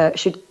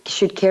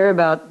 should care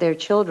about their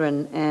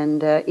children.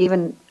 And I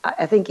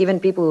think even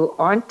people who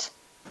aren't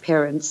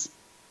parents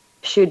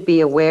should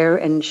be aware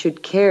and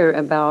should care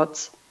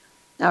about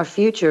our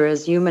future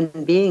as human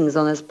beings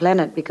on this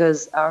planet,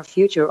 because our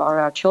future are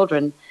our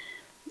children.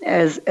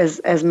 As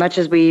much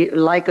as we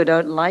like or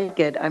don't like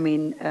it, I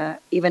mean,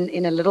 even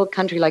in a little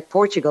country like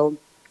Portugal,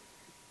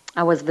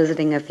 I was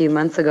visiting a few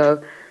months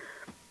ago,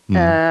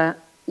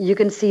 you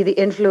can see the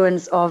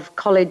influence of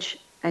college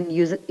and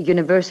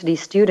university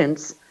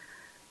students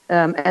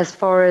as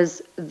far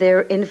as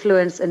their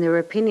influence and their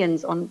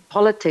opinions on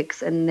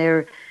politics and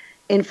their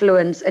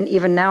influence. And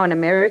even now in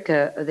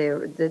America,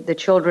 the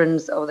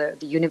children's or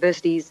the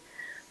universities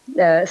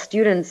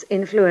students'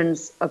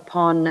 influence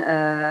upon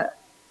the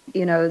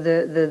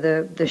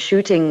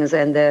shootings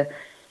and the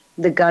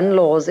gun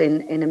laws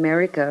in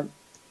America.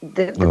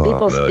 The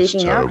people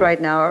speaking out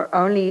right now are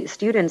only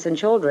students and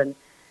children.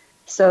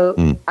 So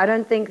I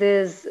don't think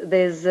there's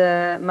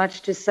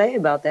much to say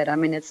about that. I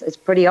mean, it's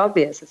pretty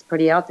obvious. It's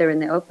pretty out there in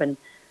the open.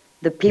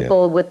 The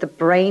people with the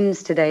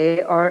brains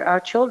today are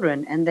our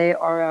children, and they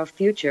are our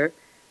future.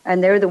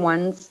 And they're the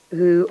ones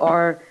who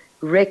are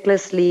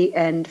recklessly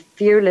and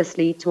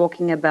fearlessly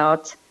talking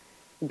about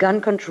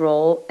gun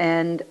control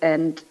and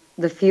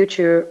the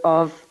future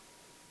of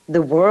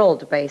the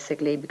world,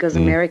 basically, because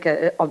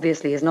America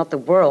obviously is not the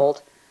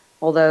world,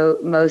 although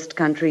most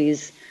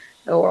countries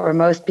or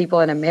most people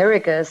in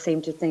America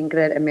seem to think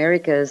that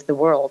America is the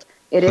world.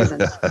 It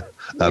isn't.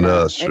 I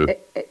know, that's true.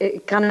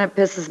 It kind of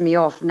pisses me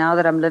off now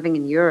that I'm living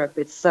in Europe.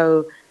 It's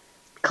so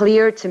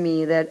clear to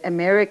me that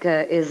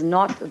America is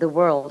not the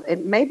world.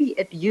 Maybe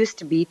it used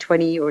to be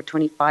 20 or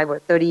 25 or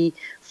 30,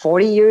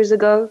 40 years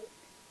ago,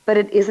 but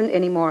it isn't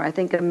anymore. I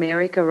think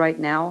America right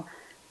now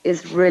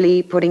is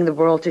really putting the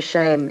world to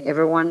shame.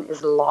 Everyone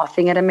is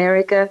laughing at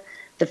America.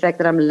 The fact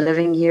that I'm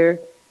living here,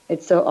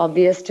 it's so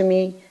obvious to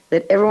me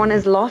that everyone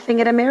is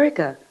laughing at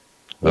America.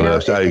 I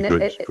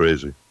agree. It's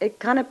crazy. It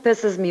kind of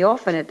pisses me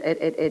off, and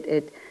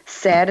it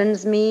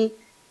saddens me.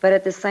 But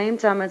at the same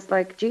time, it's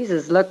like,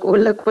 Jesus, look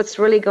what's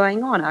really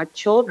going on. Our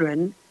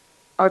children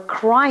are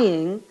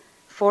crying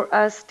for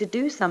us to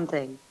do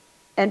something,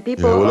 and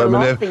people are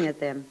laughing at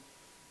them.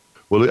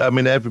 Well, I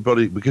mean,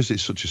 everybody, because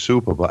it's such a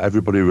superpower,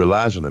 everybody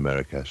relies on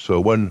America.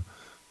 So when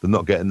they're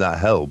not getting that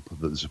help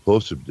that they're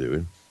supposed to be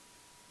doing,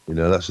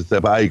 that's the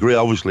thing. But I agree.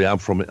 Obviously, I'm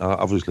from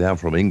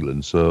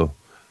England, so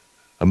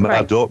and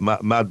my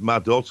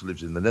daughter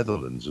lives in the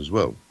Netherlands as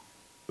well.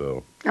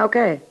 So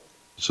okay.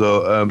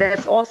 So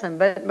that's awesome,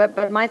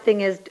 but my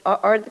thing is,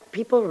 are the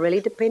people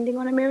really depending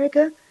on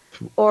America,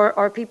 or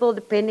are people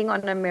depending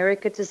on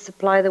America to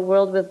supply the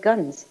world with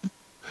guns?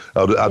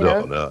 I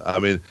don't know. I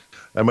mean,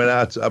 I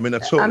totally.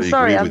 I'm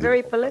sorry. Agree I'm with very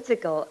you.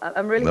 political.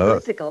 I'm really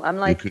political. I'm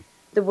like,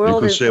 the world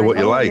you can is say what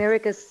you like.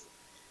 America's.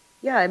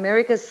 Yeah,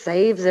 America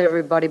saves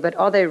everybody, but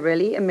are they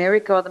really?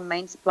 America are the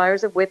main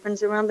suppliers of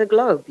weapons around the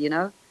globe, you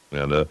know?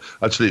 Yeah, no.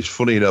 Actually, it's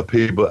funny,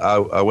 people.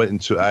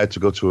 I had to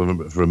go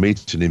for a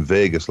meeting in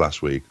Vegas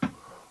last week,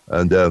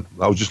 and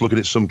I was just looking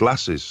at some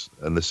glasses,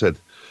 and they said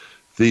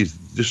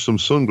some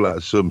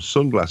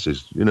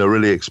sunglasses,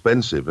 really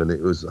expensive, and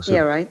it was. I said,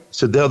 yeah, right.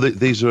 Said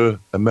these are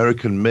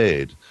American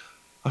made.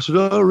 I said,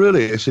 oh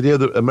really? I said, yeah,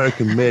 they're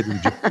American made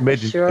in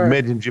sure.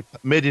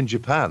 made in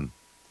Japan.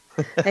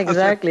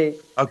 Exactly.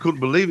 I couldn't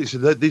believe it. He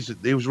said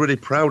he was really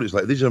proud. It's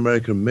like these are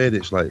American made.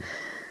 It's like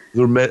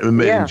they're made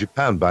in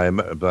Japan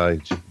by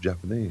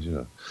Japanese,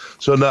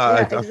 So no,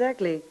 yeah,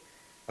 exactly.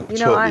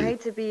 I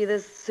hate to be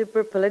this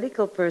super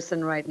political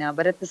person right now,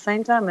 but at the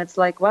same time, it's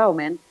like, wow,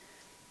 man.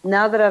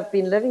 Now that I've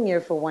been living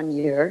here for 1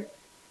 year,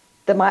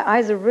 that my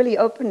eyes are really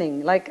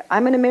opening. Like,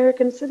 I'm an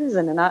American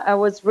citizen, and I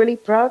was really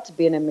proud to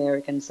be an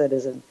American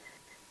citizen.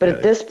 But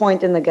at this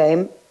point in the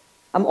game,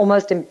 I'm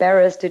almost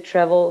embarrassed to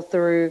travel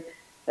through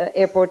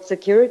airport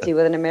security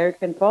with an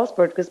American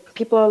passport because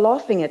people are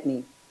laughing at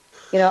me.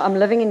 I'm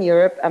living in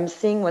Europe. I'm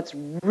seeing what's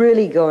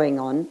really going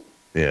on.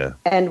 Yeah.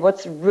 And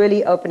what's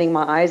really opening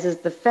my eyes is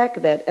the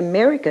fact that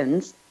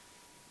Americans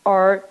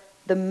are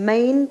the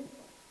main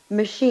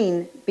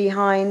machine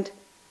behind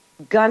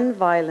gun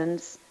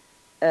violence,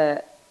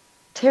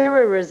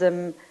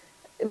 terrorism,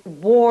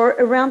 war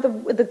around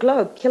the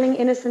globe, killing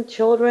innocent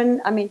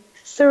children. I mean,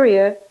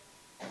 Syria,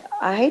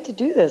 I hate to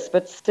do this,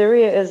 but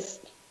Syria is,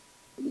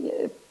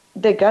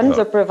 the guns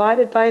are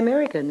provided by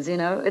Americans,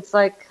 It's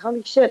like,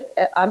 holy shit,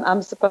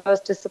 I'm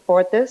supposed to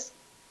support this.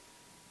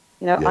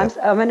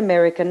 I'm an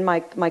American,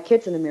 my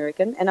kid's an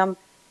American, and I'm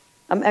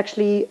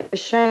actually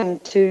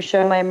ashamed to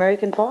show my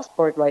American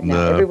passport right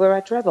now everywhere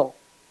I travel.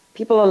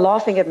 People are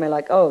laughing at me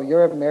like, oh,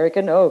 you're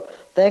American? Oh,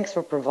 thanks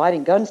for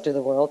providing guns to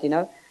the world,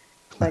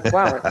 Like,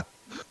 wow.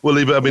 Well,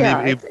 I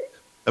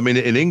mean,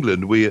 in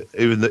England,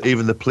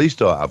 even the police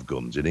don't have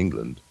guns in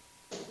England.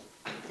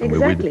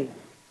 Exactly.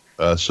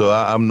 So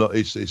I'm not.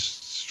 It's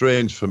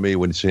strange for me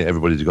when you see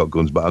everybody's got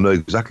guns, but I know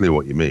exactly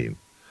what you mean.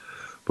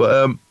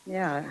 But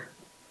yeah.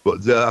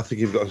 But I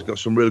think you've got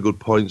some really good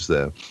points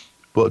there.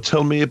 But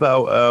tell me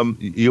about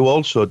you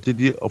also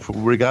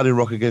regarding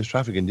Rock Against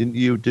Trafficking? Didn't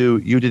you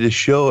did a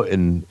show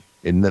in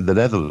the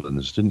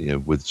Netherlands, didn't you,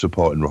 with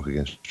supporting Rock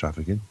Against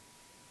Trafficking?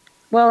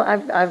 Well,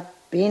 I've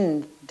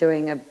been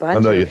doing a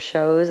bunch of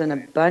shows and a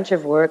bunch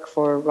of work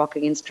for Rock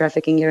Against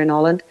Trafficking here in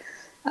Holland.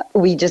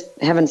 We just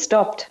haven't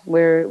stopped.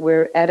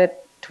 We're at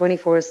it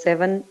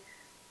 24/7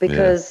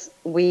 because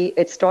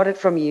it started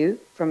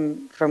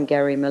from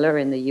Gary Miller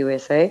in the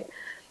USA.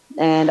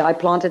 And I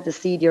planted the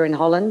seed here in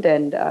Holland,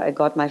 and I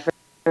got my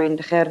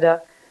friend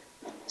Gerda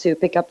to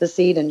pick up the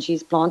seed, and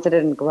she's planted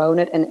it and grown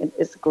it, and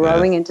it's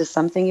growing into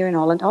something here in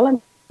Holland.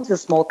 Holland is a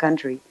small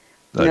country,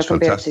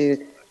 compared to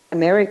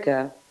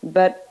America,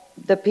 but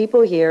the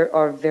people here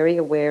are very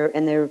aware,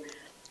 and they're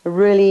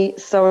really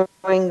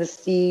sowing the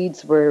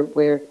seeds.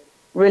 We're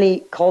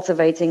really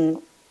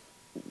cultivating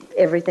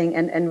everything,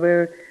 and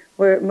we're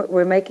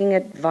making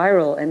it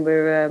viral, and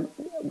we're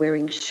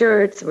wearing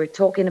shirts. We're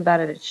talking about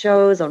it at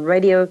shows, on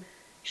radio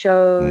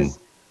shows.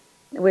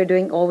 We're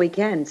doing all we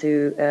can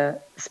to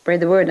spread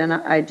the word. And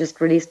I just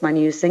released my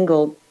new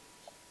single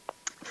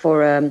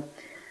for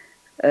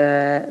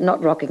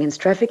not Rock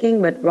Against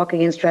Trafficking, but Rock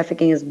Against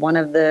Trafficking is one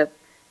of the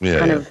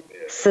kind of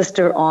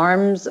sister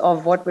arms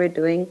of what we're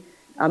doing.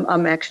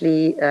 I'm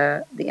actually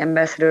the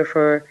ambassador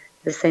for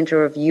the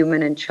Center of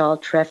Human and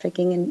Child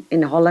Trafficking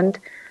in Holland.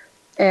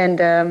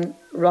 And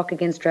Rock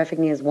Against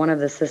Trafficking is one of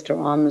the sister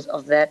arms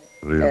of that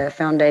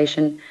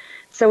foundation.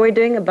 So we're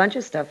doing a bunch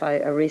of stuff. I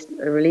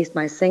released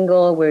my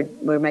single.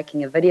 We're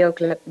making a video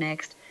clip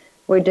next.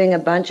 We're doing a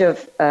bunch of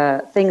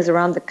things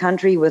around the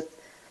country with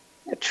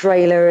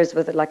trailers,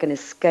 with like an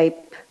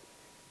escape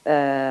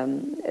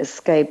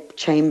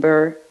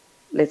chamber,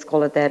 let's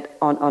call it that,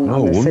 on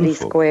the city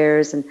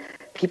squares. And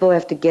people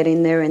have to get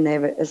in there, and they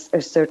have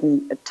a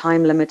certain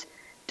time limit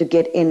to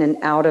get in and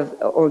out of,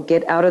 or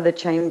get out of the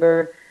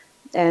chamber.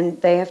 And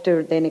they have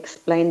to then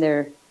explain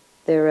their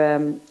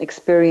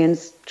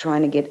experience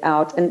trying to get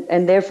out,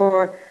 and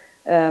therefore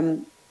the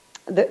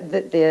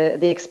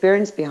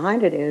experience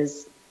behind it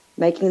is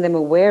making them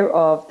aware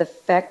of the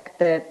fact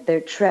that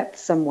they're trapped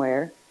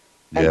somewhere,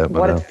 and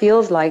what it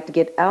feels like to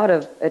get out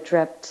of a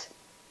trapped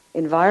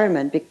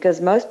environment.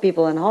 Because most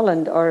people in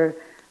Holland are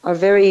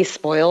very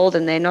spoiled,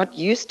 and they're not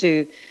used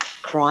to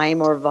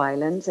crime or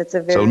violence. It's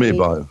a very Tell me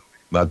about it.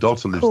 My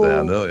daughter lives there.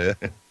 I know.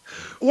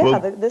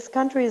 Yeah, this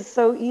country is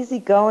so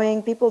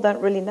easygoing. People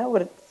don't really know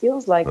what it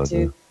feels like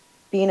to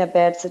be in a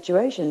bad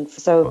situation.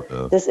 So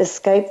this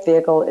escape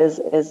vehicle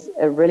is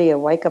really a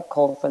wake-up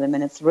call for them,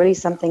 and it's really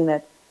something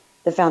that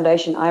the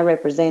foundation I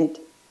represent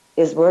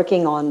is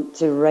working on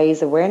to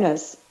raise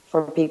awareness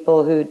for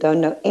people who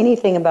don't know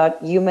anything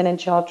about human and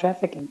child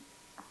trafficking.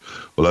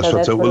 Well,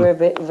 that's what we're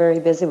very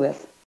busy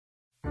with.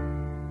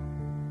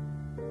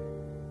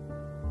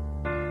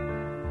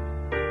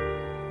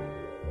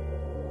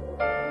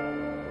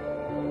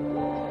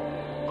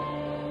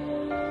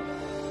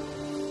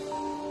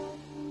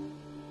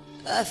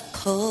 I've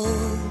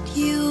called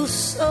you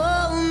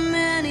so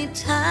many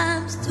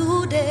times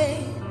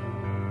today.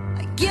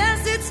 I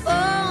guess it's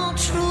all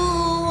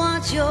true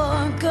what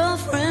your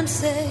girlfriends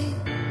say.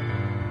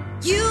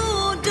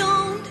 You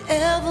don't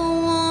ever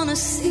wanna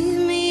see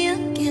me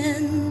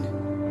again,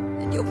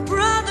 and your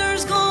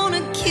brother's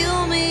gonna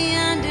kill me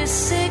and he's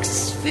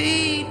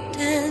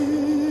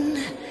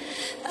 6'10".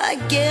 I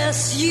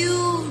guess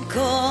you'd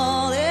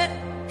call it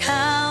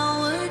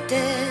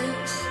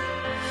cowardice,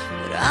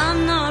 but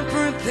I'm not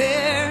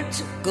prepared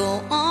to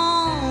go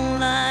on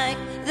like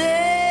this.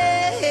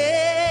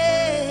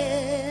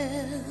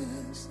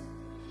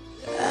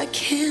 I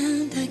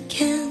can't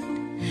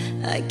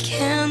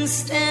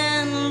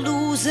stand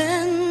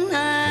losing.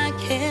 I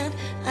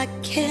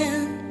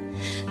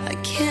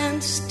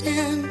can't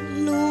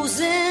stand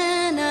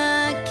losing.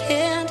 I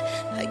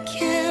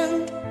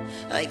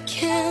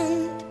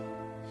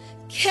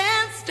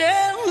can't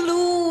stand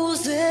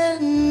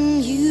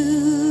losing you.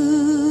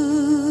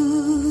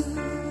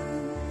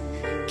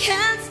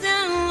 Can't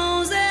stand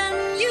losing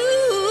you.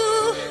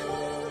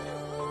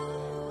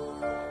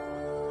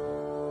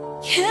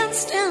 Can't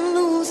stand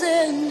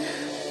losing. I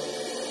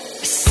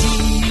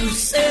see you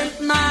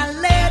sent my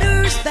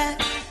letters back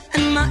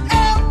and my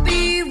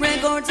LP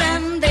records,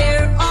 and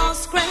they're all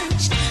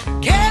scratched.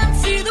 Can't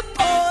see the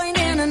point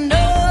in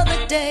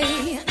another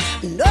day.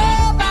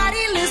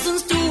 Nobody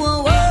listens to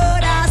a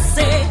word I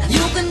say.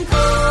 You can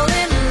call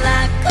it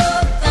lack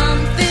of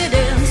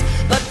confidence,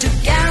 but to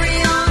carry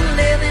on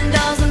living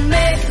doesn't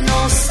make no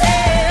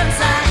sense.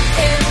 I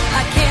can't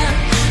stand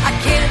losing. I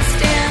can't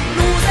stand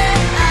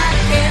losing. I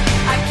can't.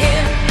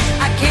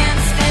 I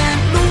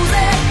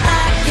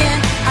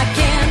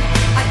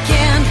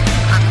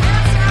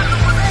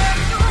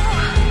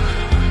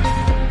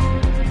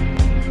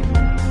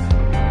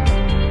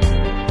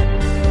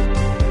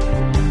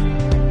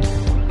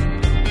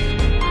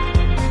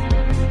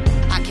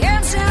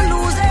can't stand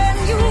losing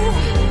you.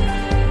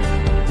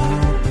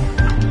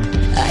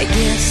 I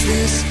guess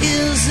this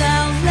is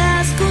our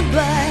last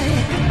goodbye.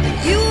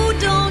 You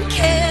don't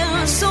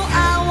care, so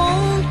I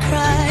won't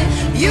cry.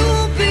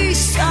 You'll be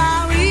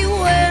sorry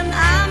when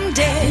I'm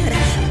dead.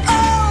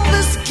 All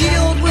this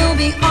guilt will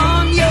be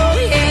on your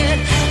head.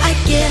 I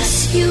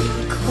guess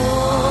you'd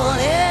call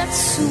it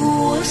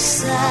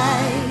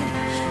suicide.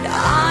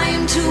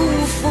 I'm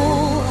too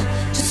full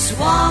to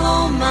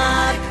swallow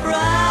my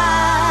pride.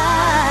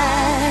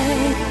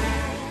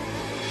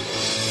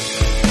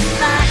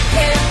 I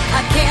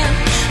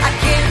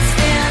can't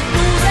stand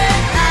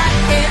losing. I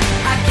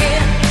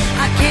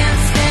can't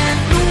stand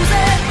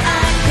losing. I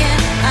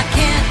can't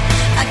stand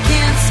losing. I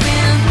can't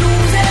stand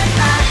losing. I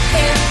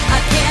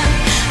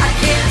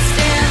can't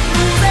stand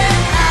losing. I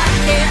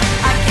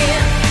can't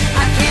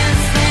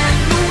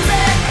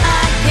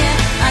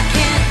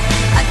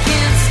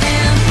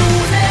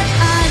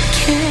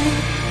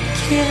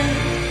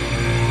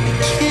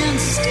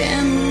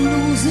stand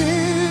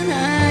losing.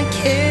 I can't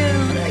stand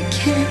losing.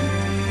 I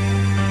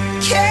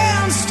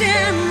can't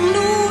stand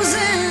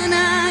losing.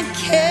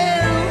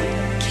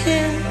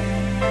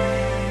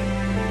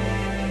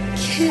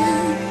 I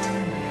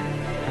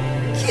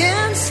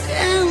can't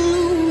stand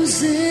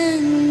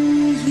losing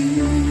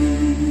you.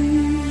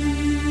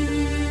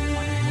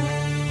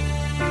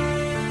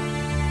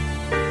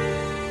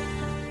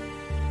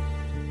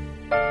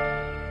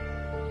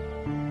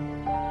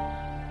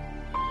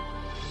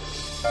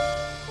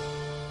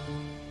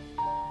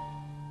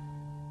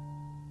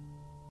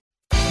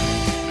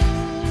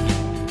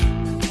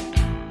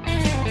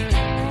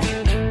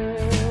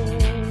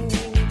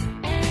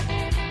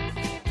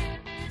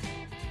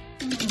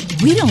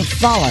 We don't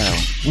follow,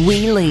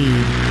 we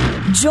lead.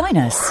 Join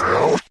us,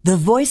 the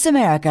Voice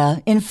America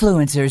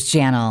Influencers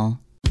Channel.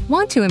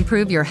 Want to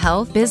improve your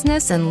health,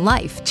 business, and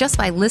life just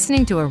by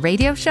listening to a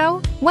radio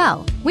show?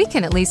 Well, we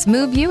can at least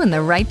move you in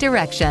the right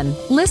direction.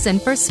 Listen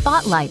for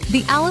Spotlight,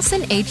 the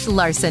Allison H.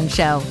 Larson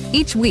Show.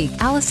 Each week,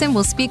 Allison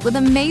will speak with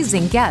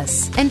amazing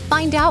guests and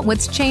find out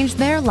what's changed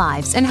their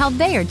lives and how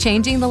they are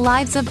changing the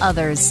lives of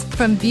others.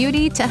 From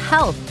beauty to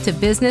health to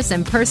business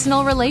and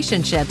personal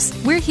relationships,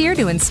 we're here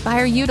to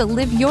inspire you to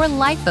live your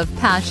life of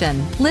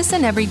passion.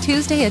 Listen every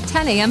Tuesday at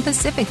 10 a.m.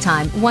 Pacific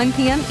Time, 1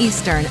 p.m.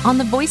 Eastern on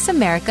the Voice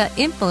America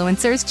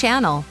Influencers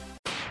Channel.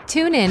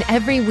 Tune in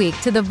every week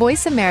to the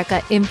Voice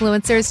America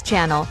Influencers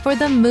Channel for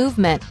The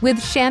Movement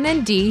with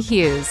Shannon D.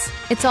 Hughes.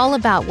 It's all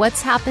about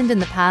what's happened in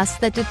the past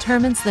that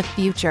determines the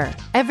future.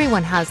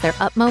 Everyone has their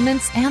up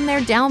moments and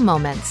their down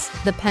moments.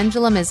 The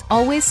pendulum is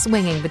always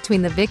swinging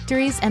between the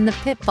victories and the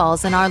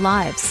pitfalls in our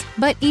lives.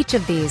 But each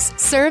of these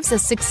serves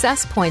as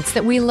success points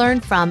that we learn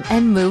from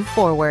and move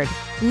forward.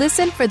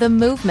 Listen for The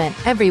Movement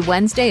every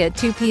Wednesday at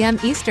 2 p.m.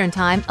 Eastern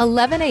Time,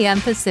 11 a.m.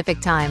 Pacific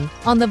Time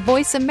on the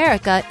Voice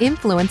America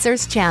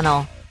Influencers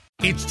Channel.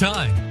 It's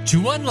time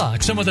to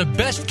unlock some of the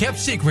best-kept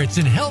secrets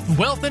in health,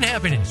 wealth, and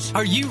happiness.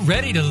 Are you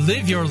ready to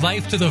live your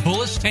life to the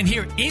fullest and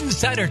hear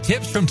insider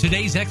tips from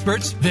today's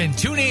experts? Then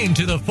tune in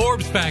to The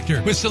Forbes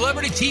Factor with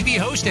celebrity TV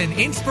host and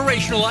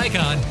inspirational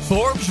icon,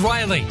 Forbes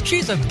Riley.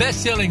 She's a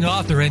best-selling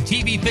author and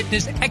TV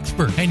fitness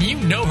expert, and you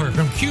know her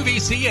from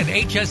QVC and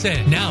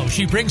HSN. Now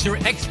she brings her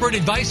expert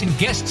advice and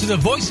guests to the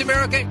Voice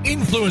America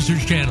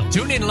Influencers channel.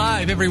 Tune in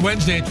live every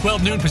Wednesday at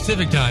 12 noon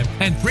Pacific Time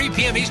and 3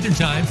 p.m. Eastern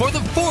Time for The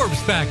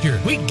Forbes Factor.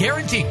 We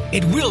guarantee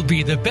it will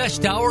be the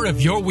best hour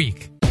of your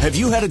week. Have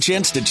you had a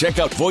chance to check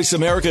out Voice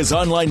America's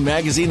online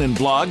magazine and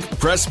blog,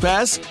 Press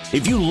Pass?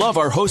 If you love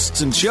our hosts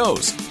and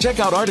shows,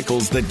 check out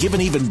articles that give an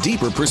even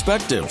deeper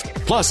perspective.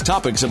 Plus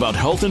topics about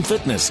health and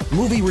fitness,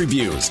 movie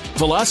reviews,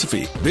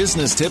 philosophy,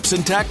 business tips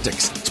and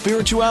tactics,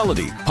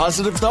 spirituality,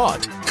 positive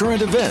thought,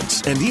 current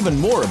events, and even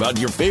more about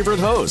your favorite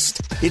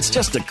host. It's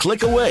just a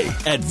click away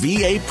at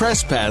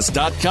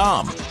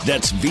vapresspass.com.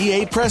 That's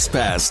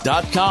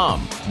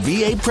vapresspass.com.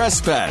 VA Press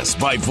Pass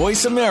by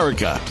Voice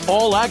America.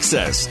 All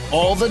access,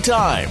 all the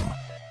time.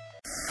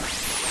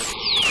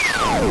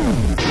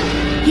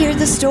 Hear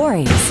the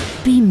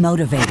stories. Be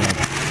motivated.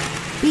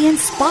 Be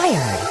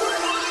inspired.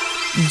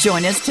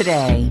 Join us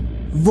today.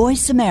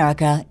 Voice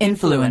America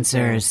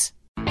Influencers.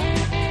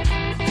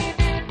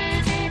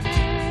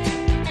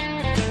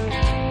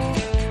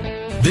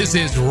 This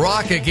is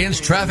Rock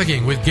Against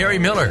Trafficking with Gary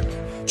Miller.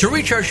 To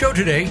reach our show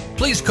today,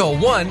 please call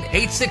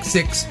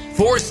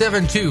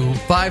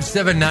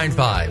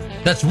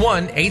 1-866-472-5795. That's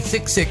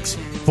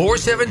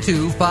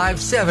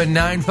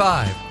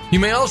 1-866-472-5795. You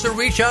may also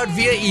reach out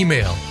via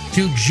email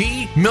to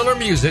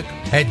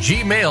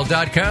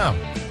gmillermusic@gmail.com.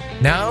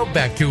 Now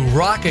back to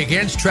Rock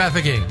Against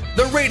Trafficking,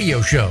 the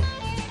radio show.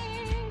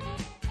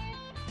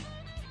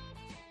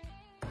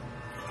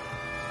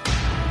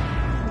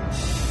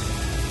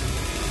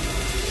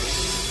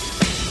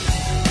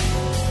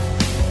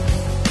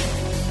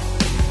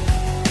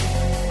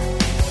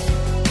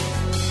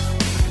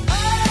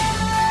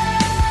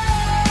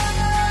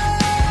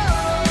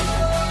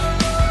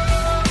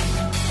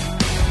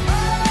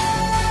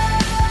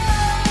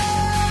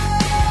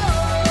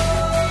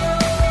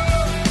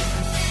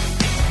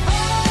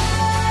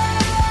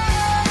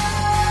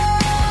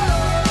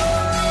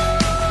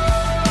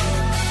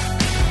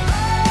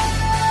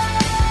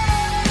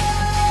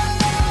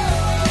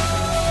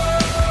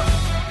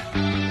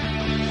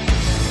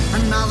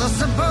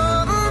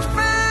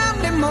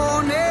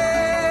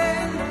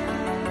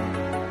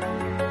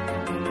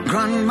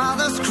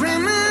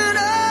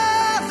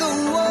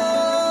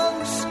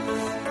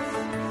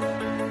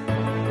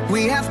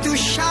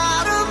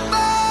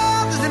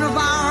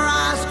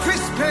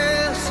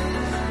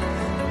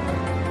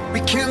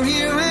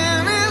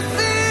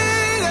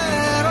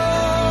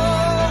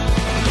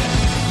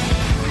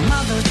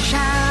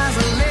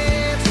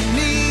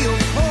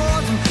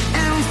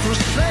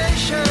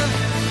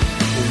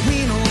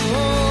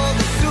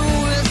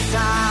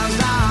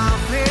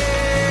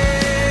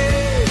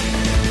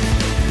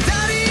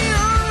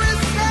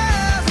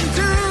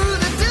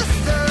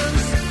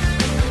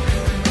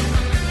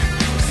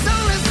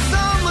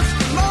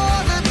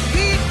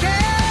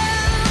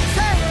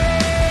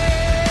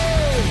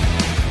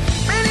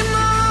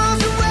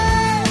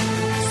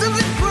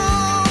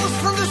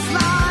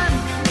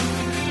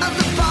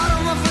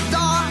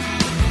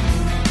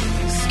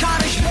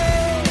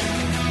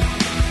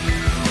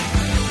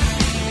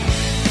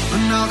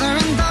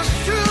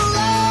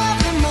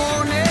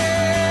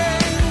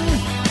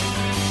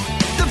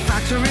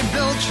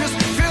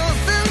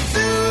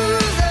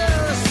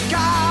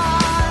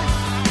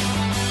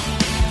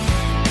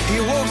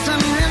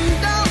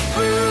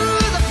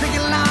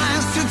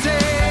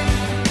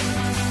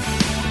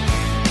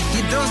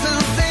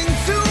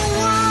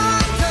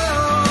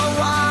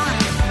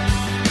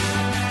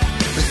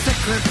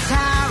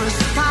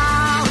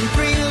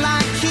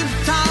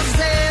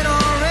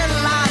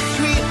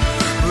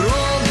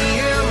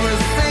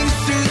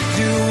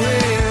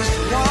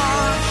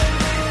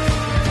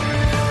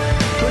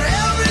 But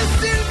every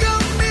single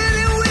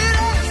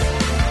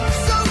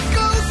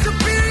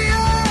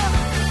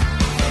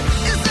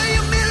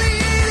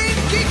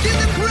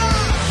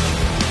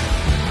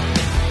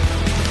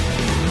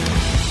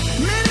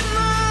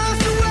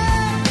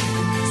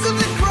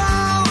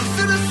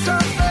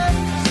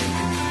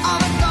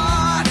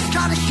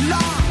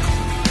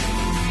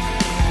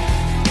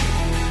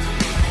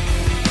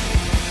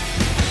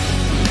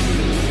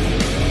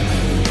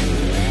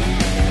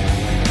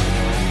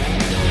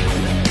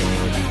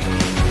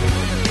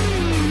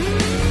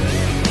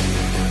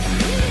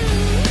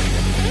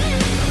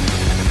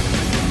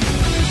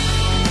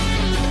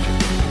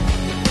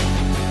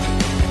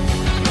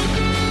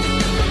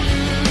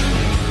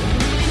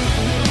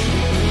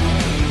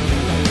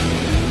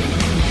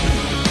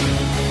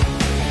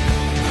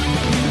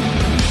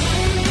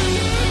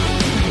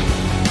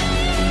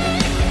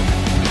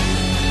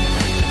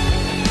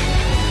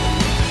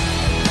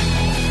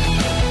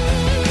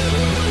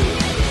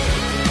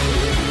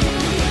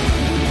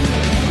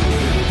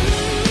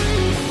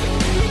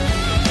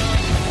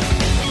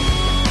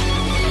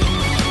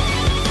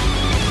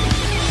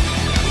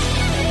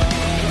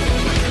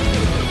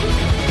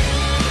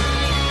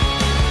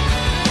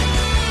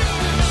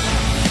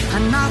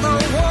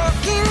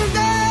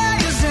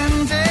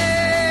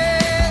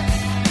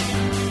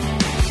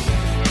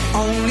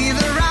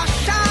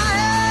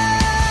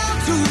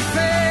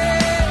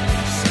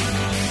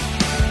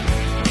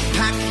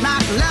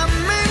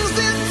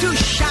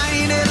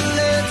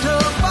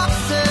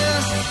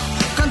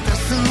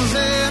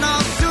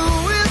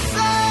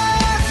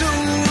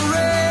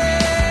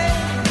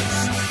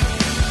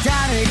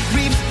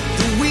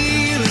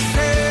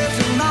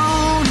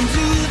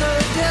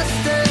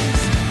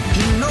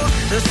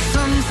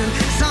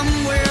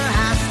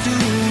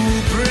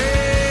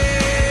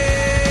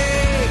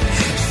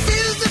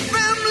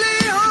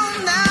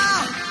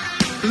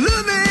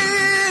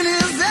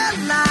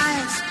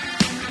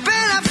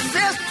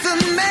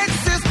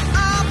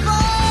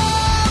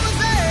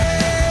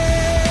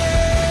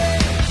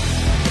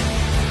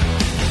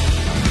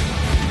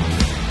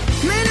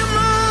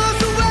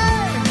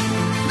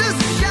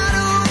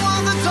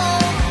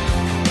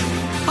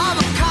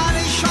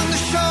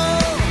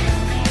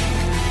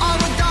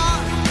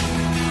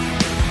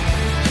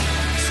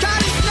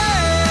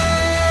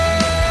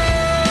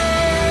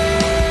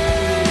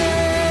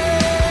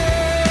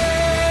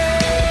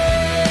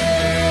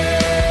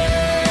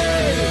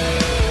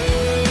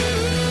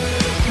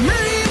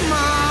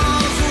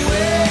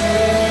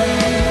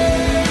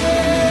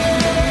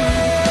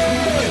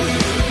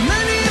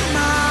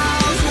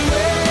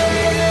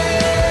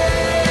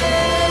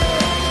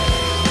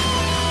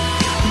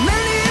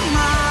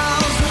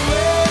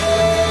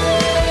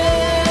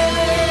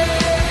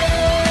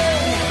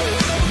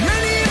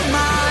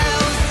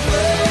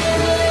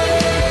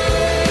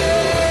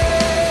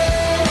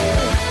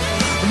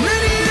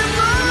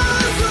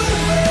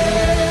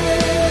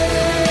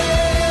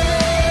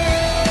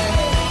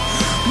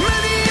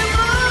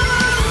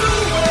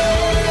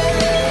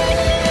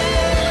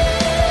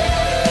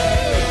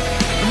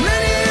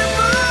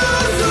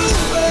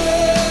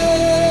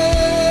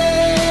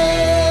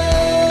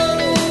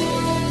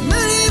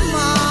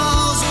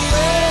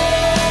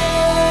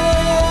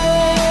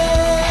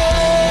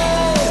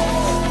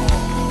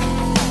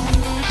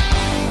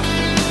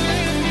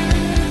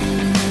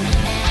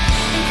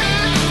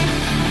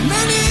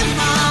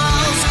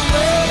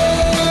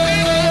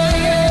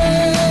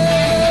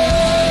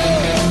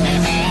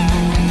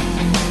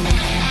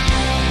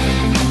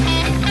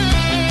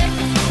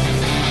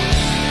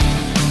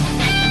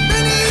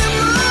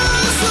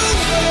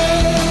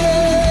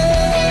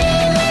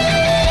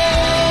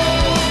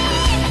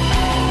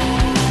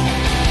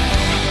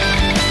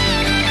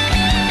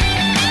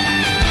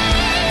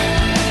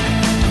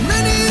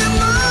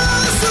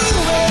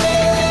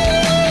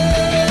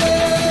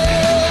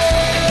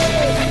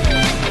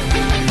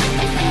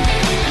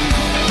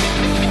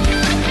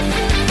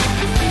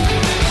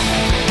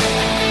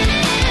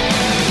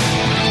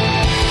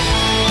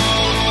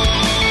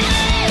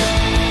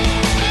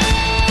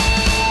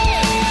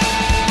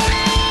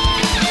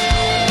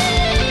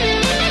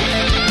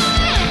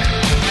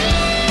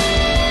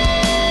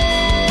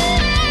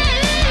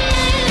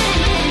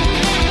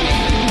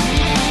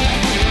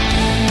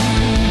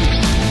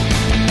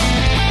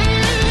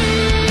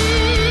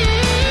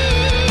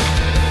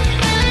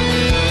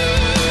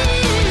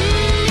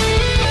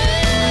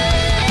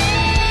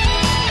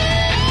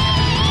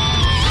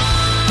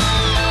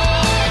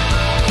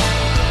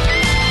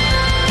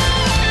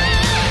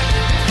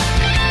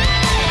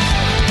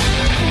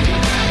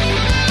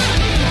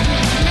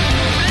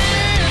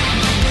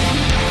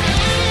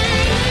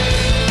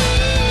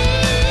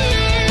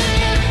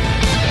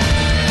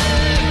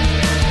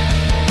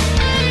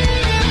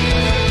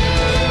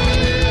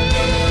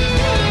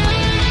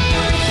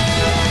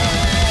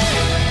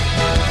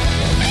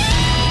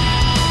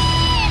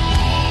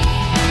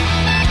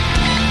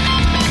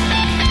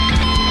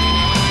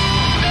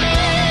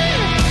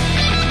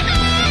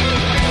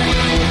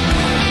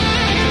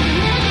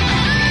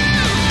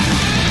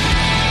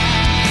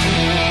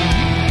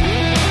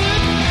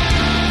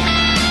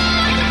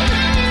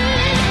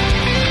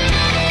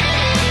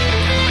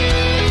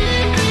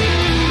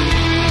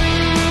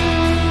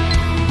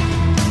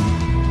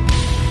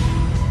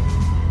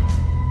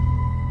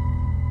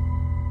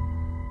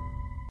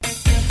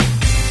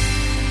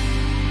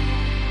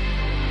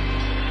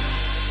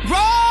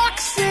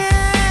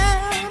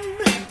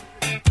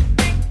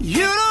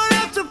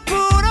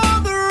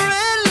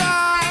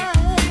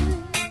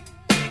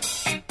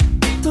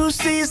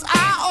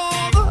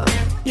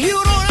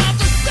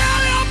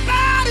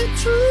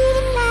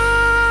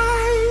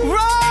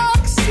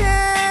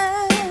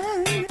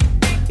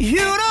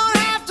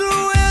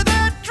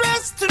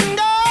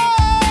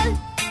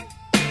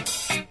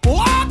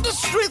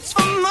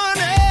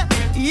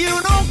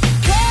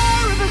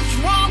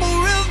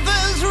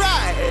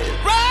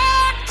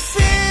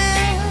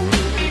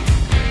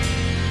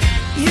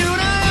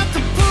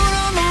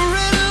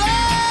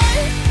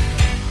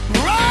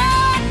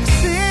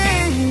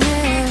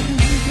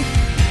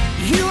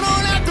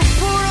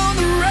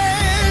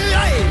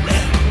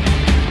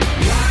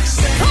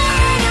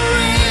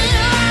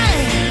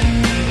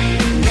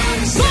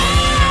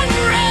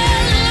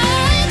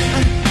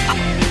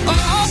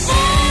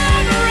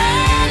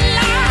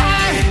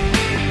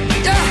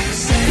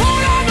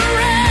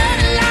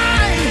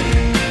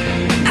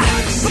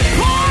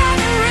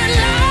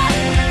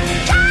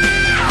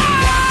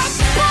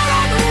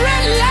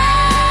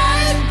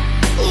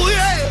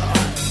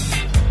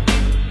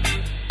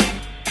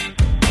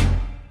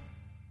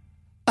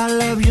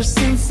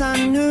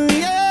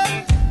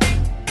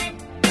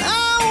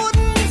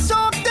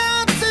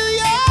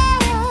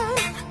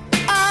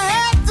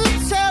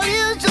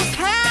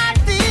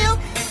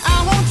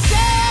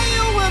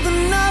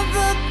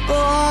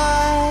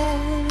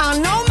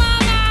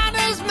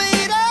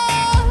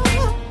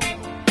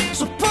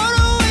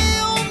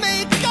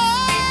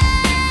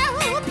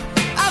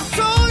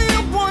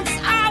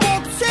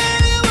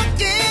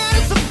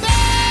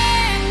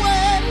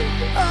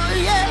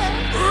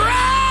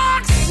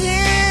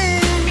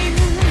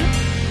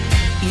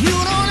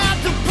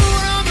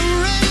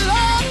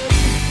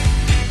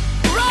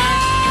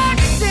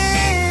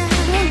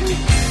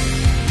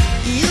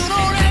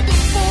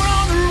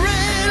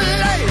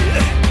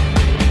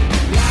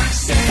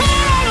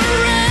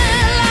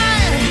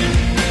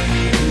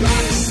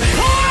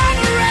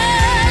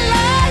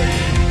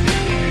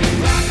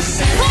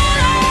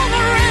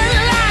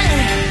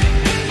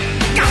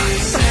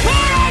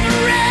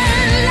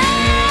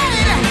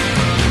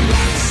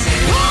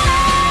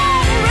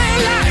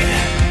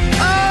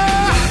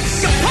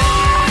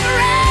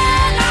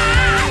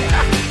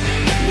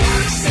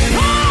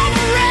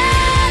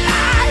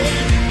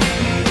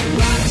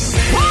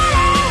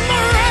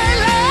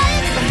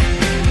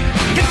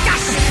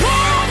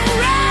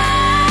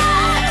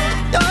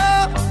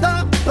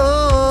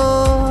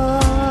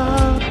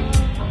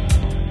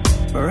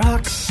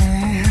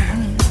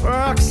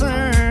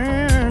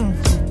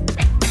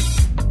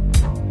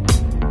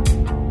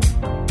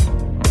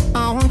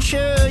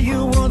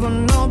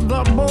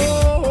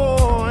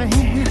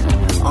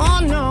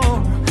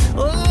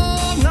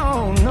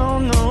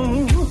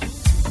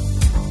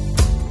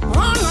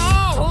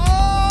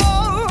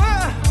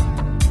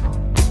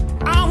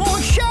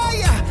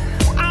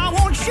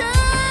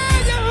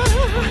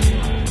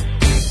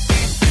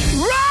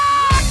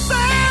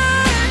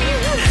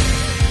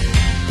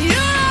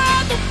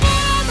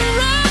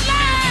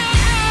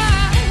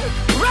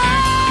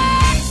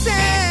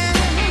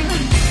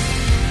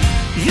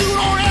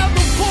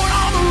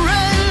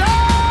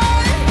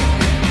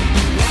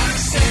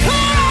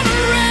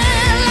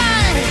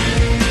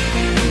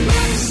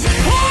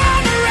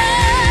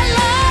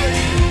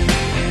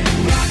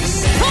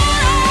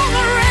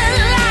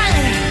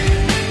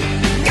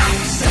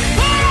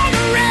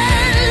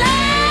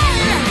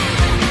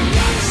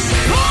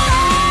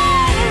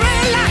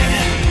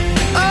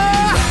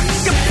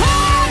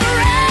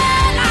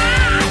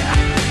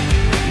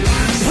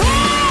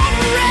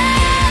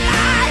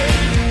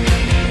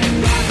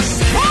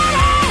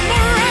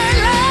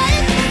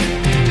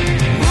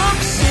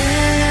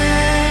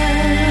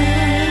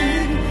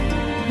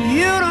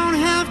You don't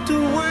have to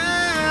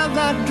wear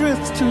that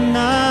dress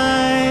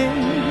tonight.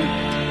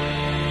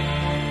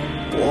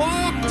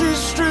 Walk the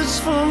streets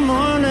for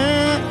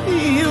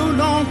money. You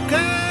don't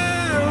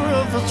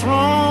care if it's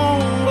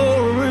wrong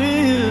or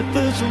if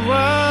it's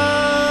right.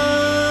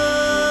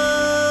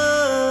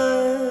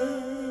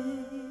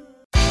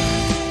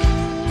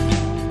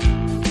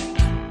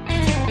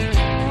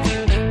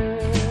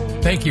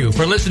 Thank you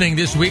for listening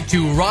this week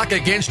to Rock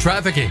Against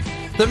Trafficking.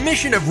 The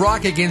mission of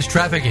Rock Against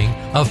Trafficking,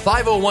 a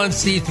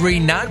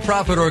 501c3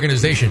 nonprofit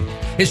organization,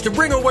 is to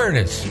bring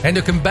awareness and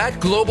to combat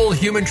global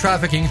human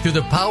trafficking through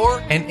the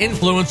power and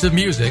influence of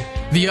music,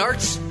 the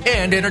arts,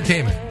 and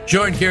entertainment.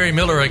 Join Gary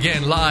Miller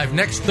again live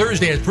next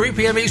Thursday at 3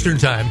 p.m. Eastern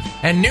Time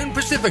and noon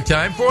Pacific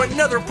Time for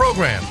another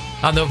program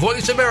on the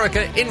Voice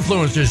America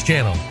Influencers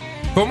channel.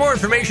 For more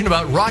information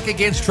about Rock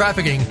Against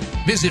Trafficking,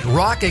 visit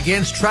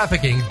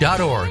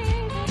rockagainsttrafficking.org.